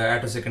looking at the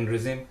attosecond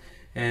regime.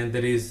 And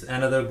there is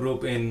another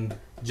group in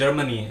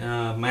Germany,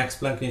 Max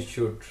Planck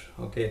Institute.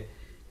 Okay,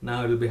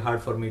 now it will be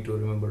hard for me to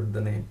remember the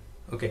name.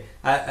 Okay,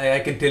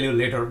 I can tell you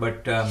later.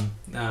 But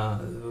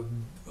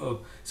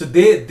so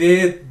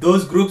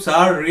those groups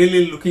are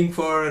really looking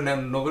for a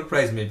Nobel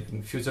Prize,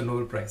 maybe future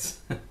Nobel Prize.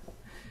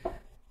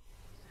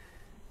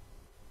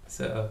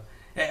 So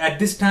at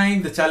this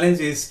time, the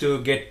challenge is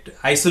to get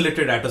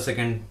isolated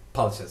attosecond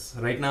pulses.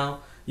 Right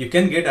now, you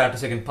can get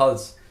attosecond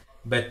pulse,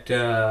 but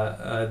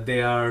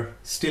they are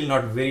still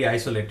not very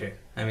isolated.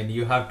 I mean,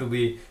 you have to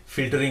be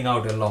filtering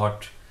out a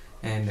lot.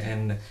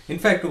 And in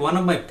fact, one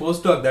of my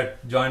postdoc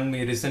that joined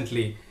me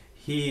recently,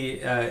 he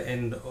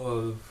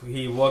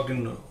worked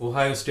in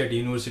Ohio State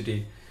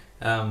University.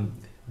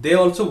 They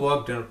also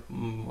worked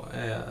in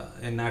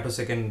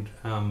attosecond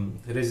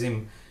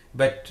regime,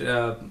 but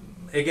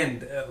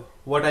again,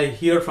 what I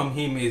hear from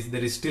him is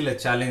there is still a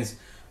challenge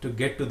to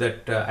get to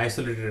that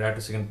isolated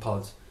attosecond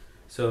pulse.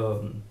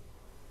 So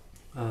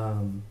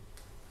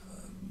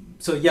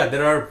yeah,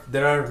 there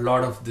are a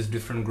lot of these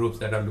different groups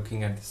that are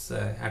looking at this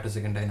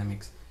attosecond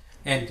dynamics,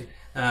 and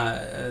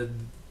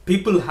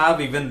people have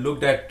even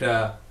looked at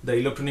the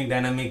electronic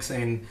dynamics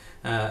in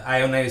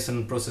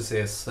ionization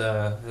processes,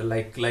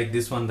 like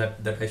this one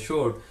that I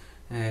showed,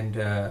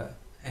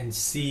 and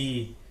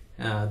see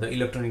the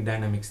electronic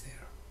dynamics there.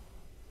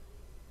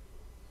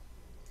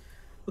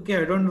 Okay,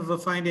 I don't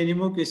find any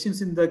more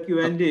questions in the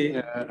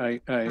Q&A. I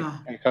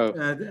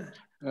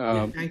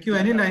have. Thank you,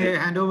 Anil. I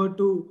hand over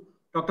to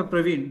Dr.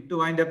 Praveen to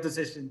wind up the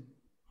session.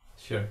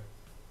 Sure.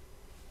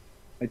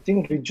 I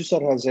think Riju sir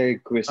has a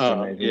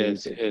question.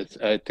 Yes,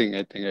 I think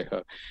I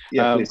have.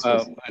 Yeah, please.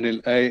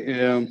 Anil,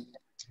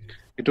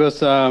 it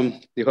was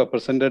you have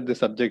presented the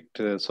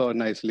subject so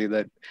nicely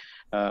that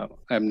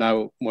I'm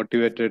now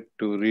motivated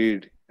to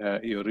read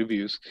your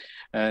reviews,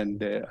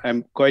 and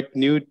I'm quite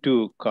new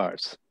to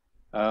cars.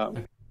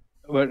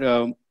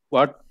 But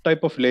what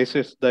type of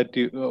lasers that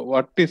you,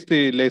 what is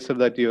the laser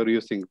that you're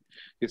using?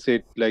 Is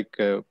it like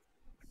a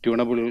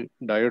tunable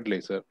diode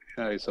laser,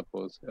 I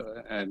suppose?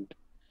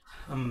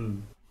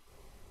 Um,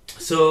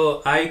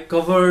 so I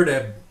covered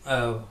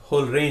a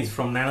whole range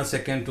from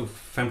nanosecond to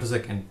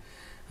femtosecond.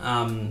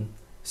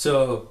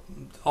 So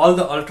all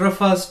the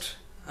ultrafast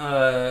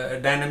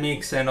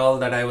dynamics and all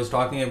that I was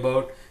talking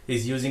about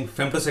is using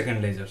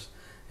femtosecond lasers,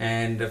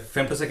 and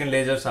femtosecond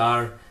lasers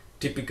are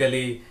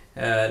typically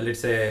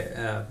let's say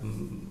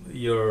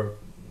your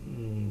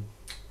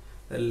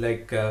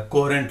like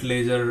coherent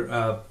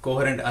laser,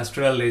 coherent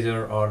astral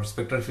laser, or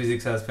spectral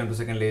physics has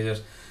femtosecond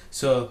lasers.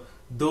 So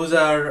those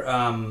are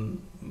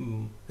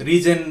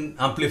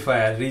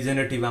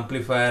regenerative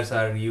amplifiers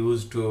are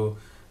used to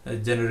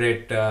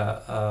generate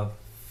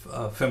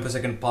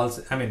femtosecond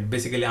pulse. I mean,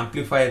 basically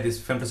amplify these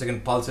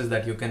femtosecond pulses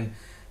that you can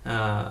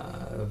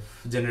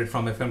generate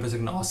from a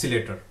femtosecond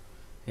oscillator.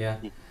 Yeah.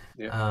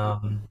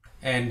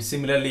 And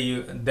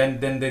similarly,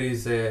 then there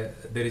is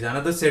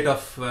another set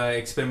of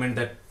experiment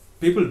that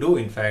people do.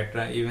 In fact,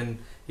 even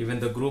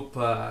the group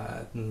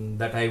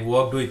that I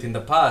worked with in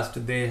the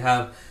past, they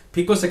have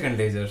picosecond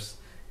lasers,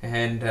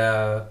 and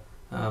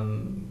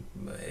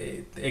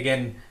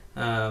again,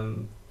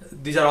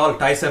 these are all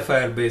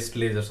Ti-Sapphire based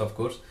lasers, of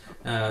course.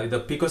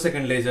 The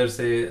picosecond lasers,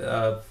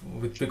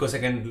 with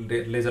picosecond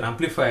laser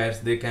amplifiers,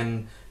 they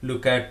can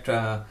look at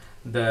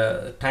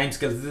the time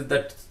scales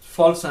that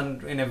falls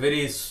in a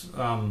very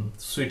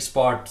sweet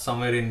spot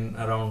somewhere in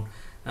around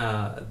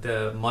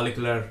the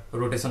molecular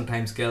rotation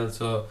time scale.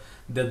 So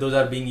those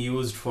are being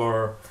used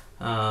for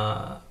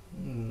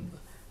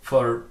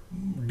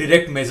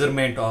direct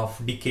measurement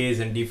of decays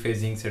and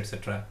dephasings,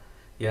 etc.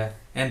 Yeah,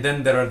 and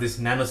then there are these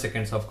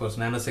nanoseconds. Of course,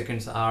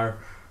 nanoseconds are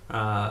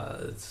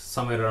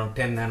somewhere around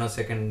 10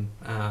 nanosecond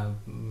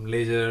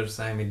lasers.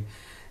 I mean,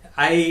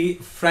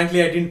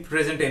 frankly I didn't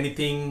present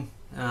anything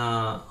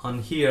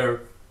on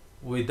here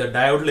with the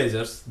diode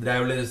lasers. The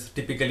diode lasers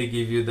typically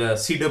give you the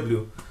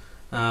CW.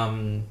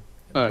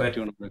 But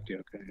tunability,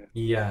 okay.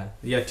 Yeah,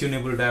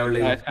 tunable diode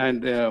laser.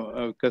 And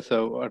because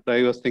what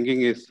I was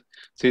thinking is,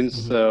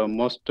 since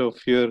most of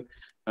your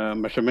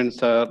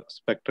measurements are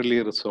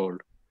spectrally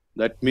resolved,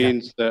 that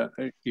means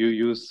you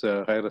use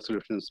high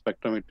resolution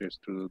spectrometers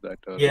to do that.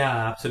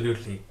 Yeah,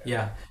 absolutely.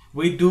 Yeah,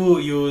 we do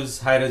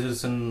use high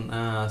resolution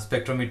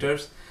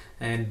spectrometers,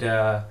 and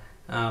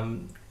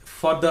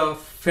for the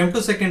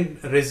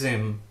femtosecond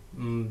regime,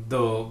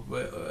 though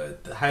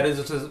high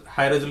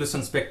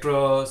resolution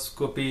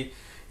spectroscopy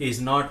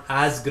is not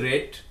as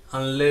great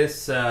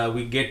unless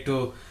we get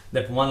to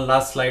that one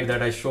last slide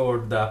that I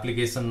showed, the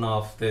application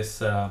of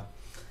this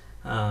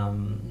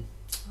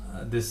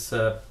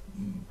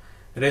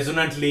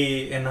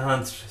resonantly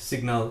enhanced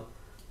signal.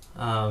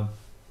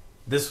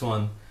 This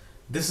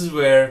is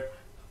where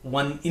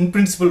in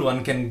principle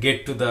one can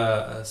get to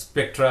the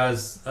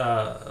spectra's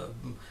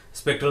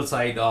spectral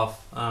side of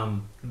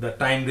the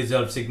time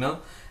resolved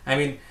signal. I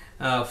mean,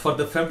 for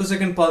the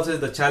femtosecond pulses,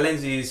 the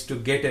challenge is to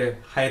get a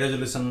high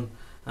resolution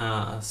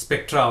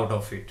spectra out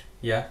of it.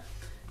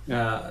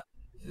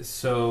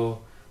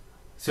 So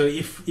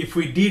if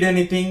we did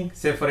anything,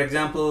 say for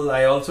example,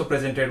 I also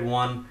presented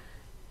one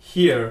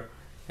here,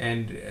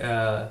 and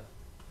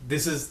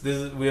this is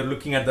we are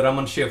looking at the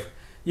Raman shift.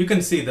 You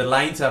can see the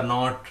lines are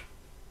not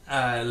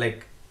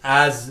like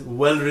as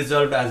well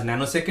resolved as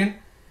nanosecond,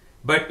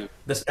 but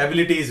the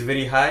stability is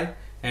very high,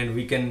 and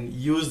we can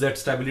use that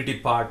stability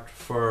part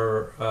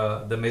for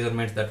the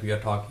measurements that we are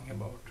talking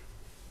about.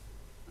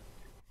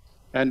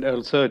 And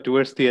also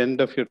towards the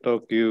end of your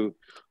talk, you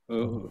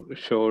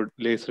showed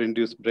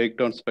laser-induced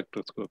breakdown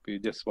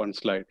spectroscopy, just one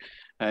slide.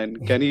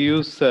 And can you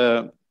use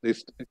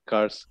this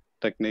CARS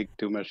technique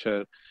to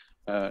measure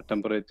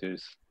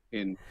temperatures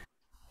in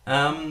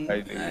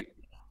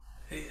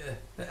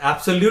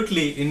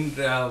absolutely.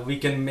 We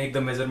can make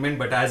the measurement,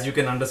 but as you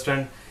can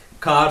understand,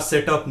 car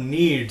setup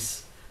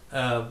needs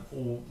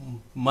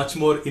much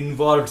more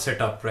involved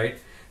setup, right?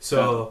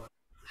 So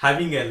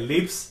having a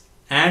LIPS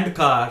and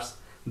cars,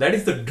 that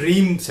is the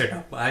dream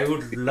setup. I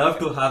would love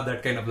to have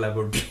that kind of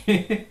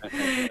laboratory.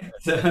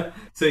 so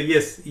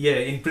yes,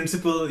 in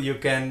principle you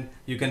can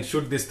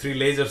shoot these 3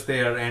 lasers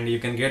there, and you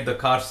can get the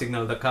car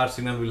signal. The car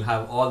signal will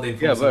have all the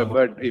information. Yeah,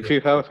 but if you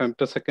have a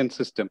femtosecond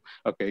system,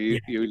 okay,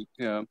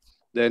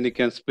 then you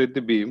can split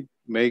the beam,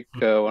 make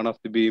one of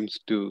the beams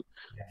to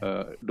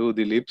do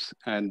the LIPS,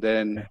 and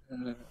then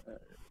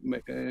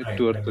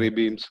 2 or 3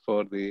 beams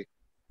for the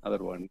other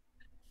one.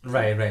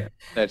 Right.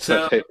 That's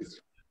what it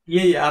is.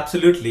 Yeah,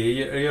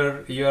 absolutely.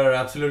 You're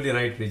absolutely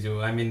right,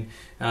 Riju. I mean,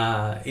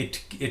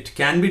 it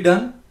can be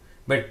done,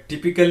 but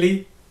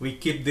typically we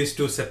keep these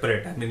 2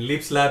 separate. I mean,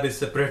 LIPS lab is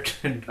separate,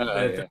 and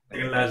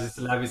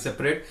lab is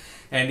separate.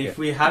 And if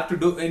we have to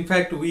do, in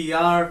fact, we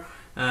have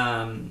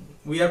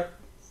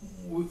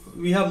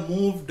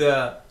moved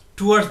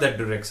towards that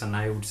direction,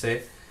 I would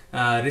say.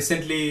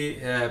 Recently,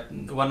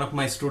 one of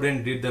my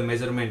students did the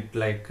measurement,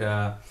 like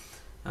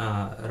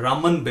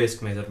Raman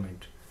based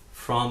measurement.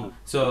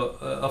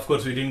 Of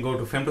course we didn't go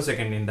to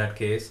femtosecond in that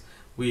case.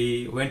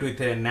 We went with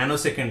a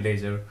nanosecond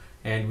laser,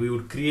 and we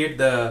would create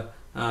the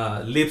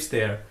lips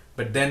there,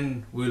 but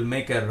then we'll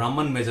make a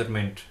Raman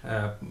measurement,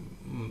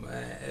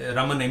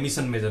 Raman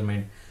emission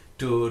measurement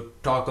to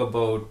talk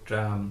about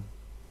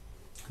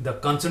the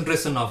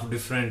concentration of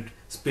different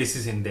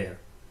species in there.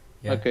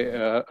 Yeah. Okay,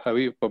 have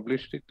you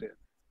published it?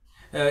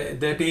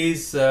 That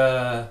is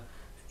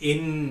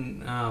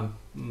in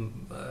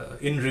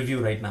review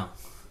right now.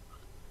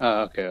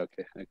 Okay.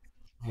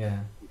 Yeah.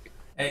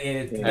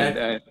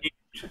 And,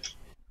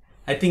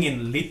 I think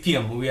in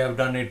lithium we have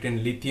done it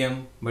in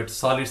lithium, but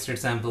solid state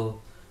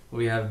sample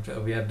we have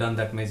done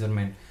that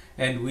measurement,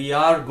 and we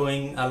are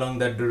going along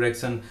that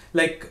direction.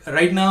 Like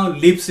right now,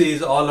 LIPS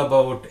is all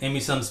about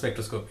emission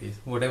spectroscopy,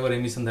 whatever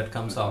emission that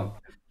comes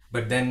out.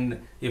 But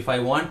then if I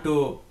want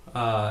to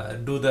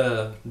do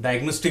the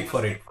diagnostic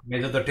for it,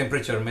 measure the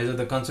temperature, measure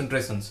the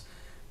concentrations,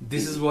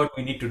 this is what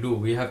we need to do.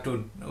 We have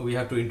to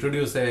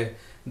introduce a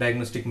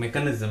diagnostic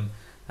mechanism.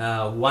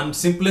 One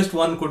simplest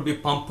one could be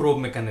pump probe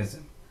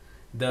mechanism.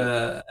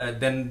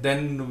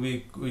 Then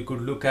we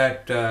could look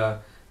at the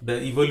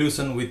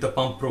evolution with the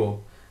pump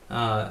probe.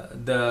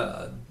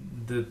 The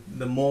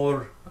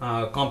more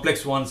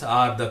complex ones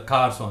are the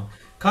cars one.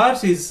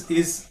 Cars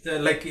is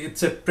like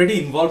it's a pretty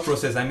involved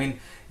process. I mean,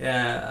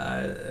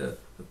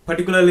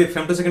 particularly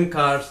femtosecond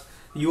cars,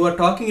 you are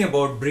talking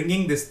about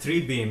bringing these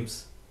 3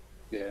 beams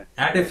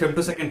at a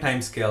femtosecond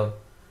time scale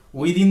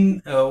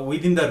within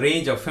the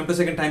range of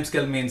femtosecond time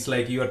scale. Means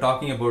like you are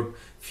talking about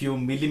few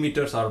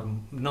millimeters, or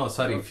no,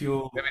 sorry,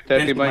 few maybe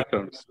 30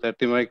 microns.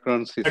 30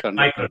 microns is 30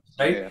 microns,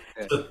 right? Yeah.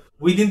 So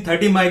within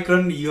 30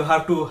 micron, you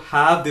have to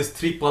have these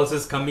 3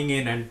 pulses coming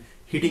in and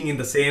hitting in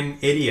the same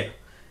area,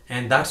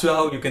 and that's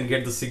how you can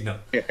get the signal.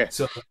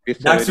 So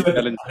that's where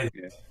the challenge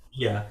is.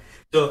 Yeah.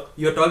 So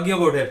you're talking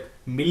about a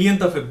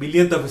millionth of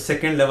a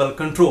second level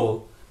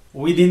control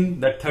within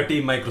that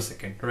 30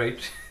 microsecond, right?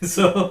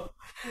 So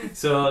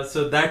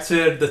that's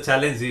where the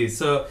challenge is.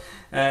 So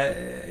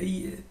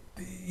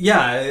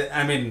yeah,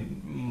 I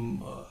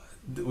mean,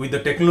 with the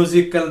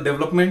technological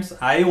developments,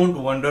 I won't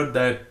wonder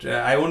that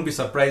I won't be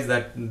surprised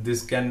that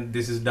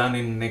this is done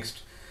in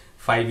next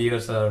 5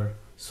 years or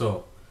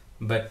so.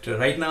 But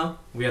right now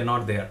we are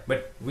not there,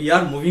 but we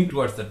are moving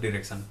towards that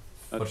direction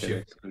for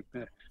sure.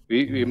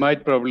 We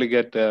might probably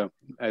get.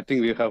 I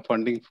think we have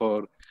funding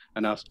for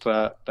an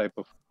Astra type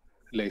of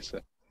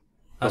laser.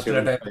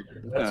 Astra type.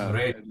 That's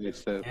great.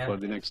 Laser for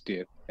the next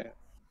year.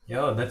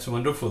 Yeah, that's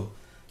wonderful.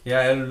 Yeah,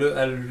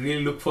 I'll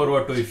really look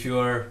forward to if you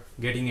are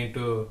getting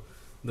into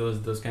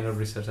those kind of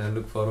research. I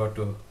look forward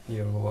to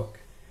your work.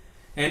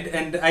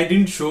 And I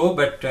didn't show,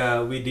 but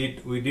we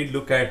did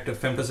look at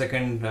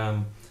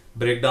femtosecond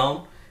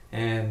breakdown,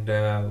 and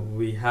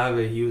we have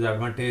a huge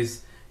advantage.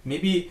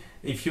 Maybe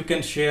if you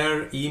can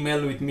share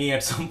email with me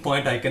at some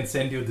point, I can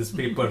send you these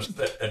papers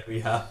that we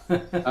have.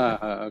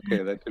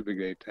 Okay, that will be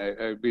great.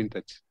 I'll be in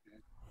touch.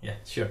 Yeah,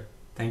 sure.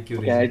 Thank you.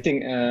 Okay, I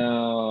think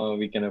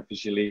we can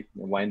officially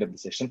wind up the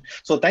session.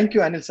 So thank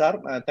you, Anil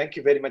sir. Thank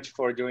you very much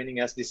for joining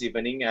us this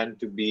evening and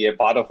to be a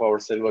part of our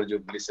Silver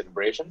Jubilee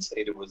celebrations.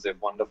 It was a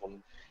wonderful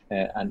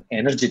and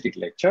energetic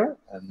lecture.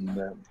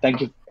 And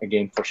thank you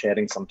again for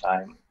sharing some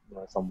time,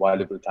 some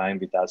valuable time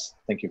with us.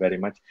 Thank you very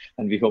much.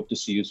 And we hope to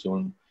see you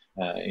soon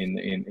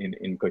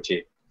in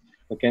Kochi.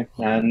 Okay,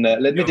 and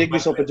let me take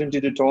this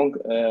opportunity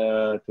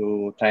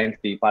to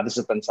thank the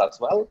participants as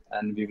well,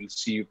 and we will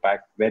see you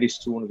back very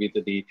soon with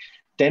the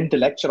 10th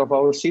lecture of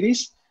our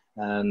series,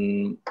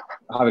 and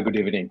have a good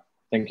evening.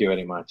 Thank you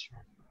very much.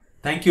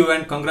 Thank you,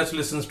 and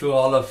congratulations to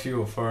all of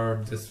you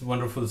for this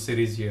wonderful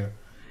series here.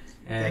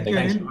 And thank you,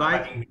 Anil.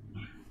 Bye.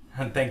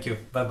 And thank you.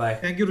 Bye-bye.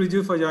 Thank you,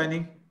 Riju, for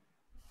joining.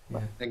 Yeah.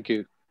 Thank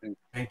you.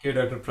 Thank you,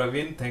 Dr.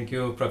 Praveen. Thank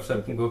you,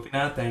 Professor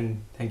Gopinath,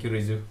 and thank you,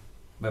 Riju.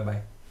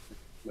 Bye-bye.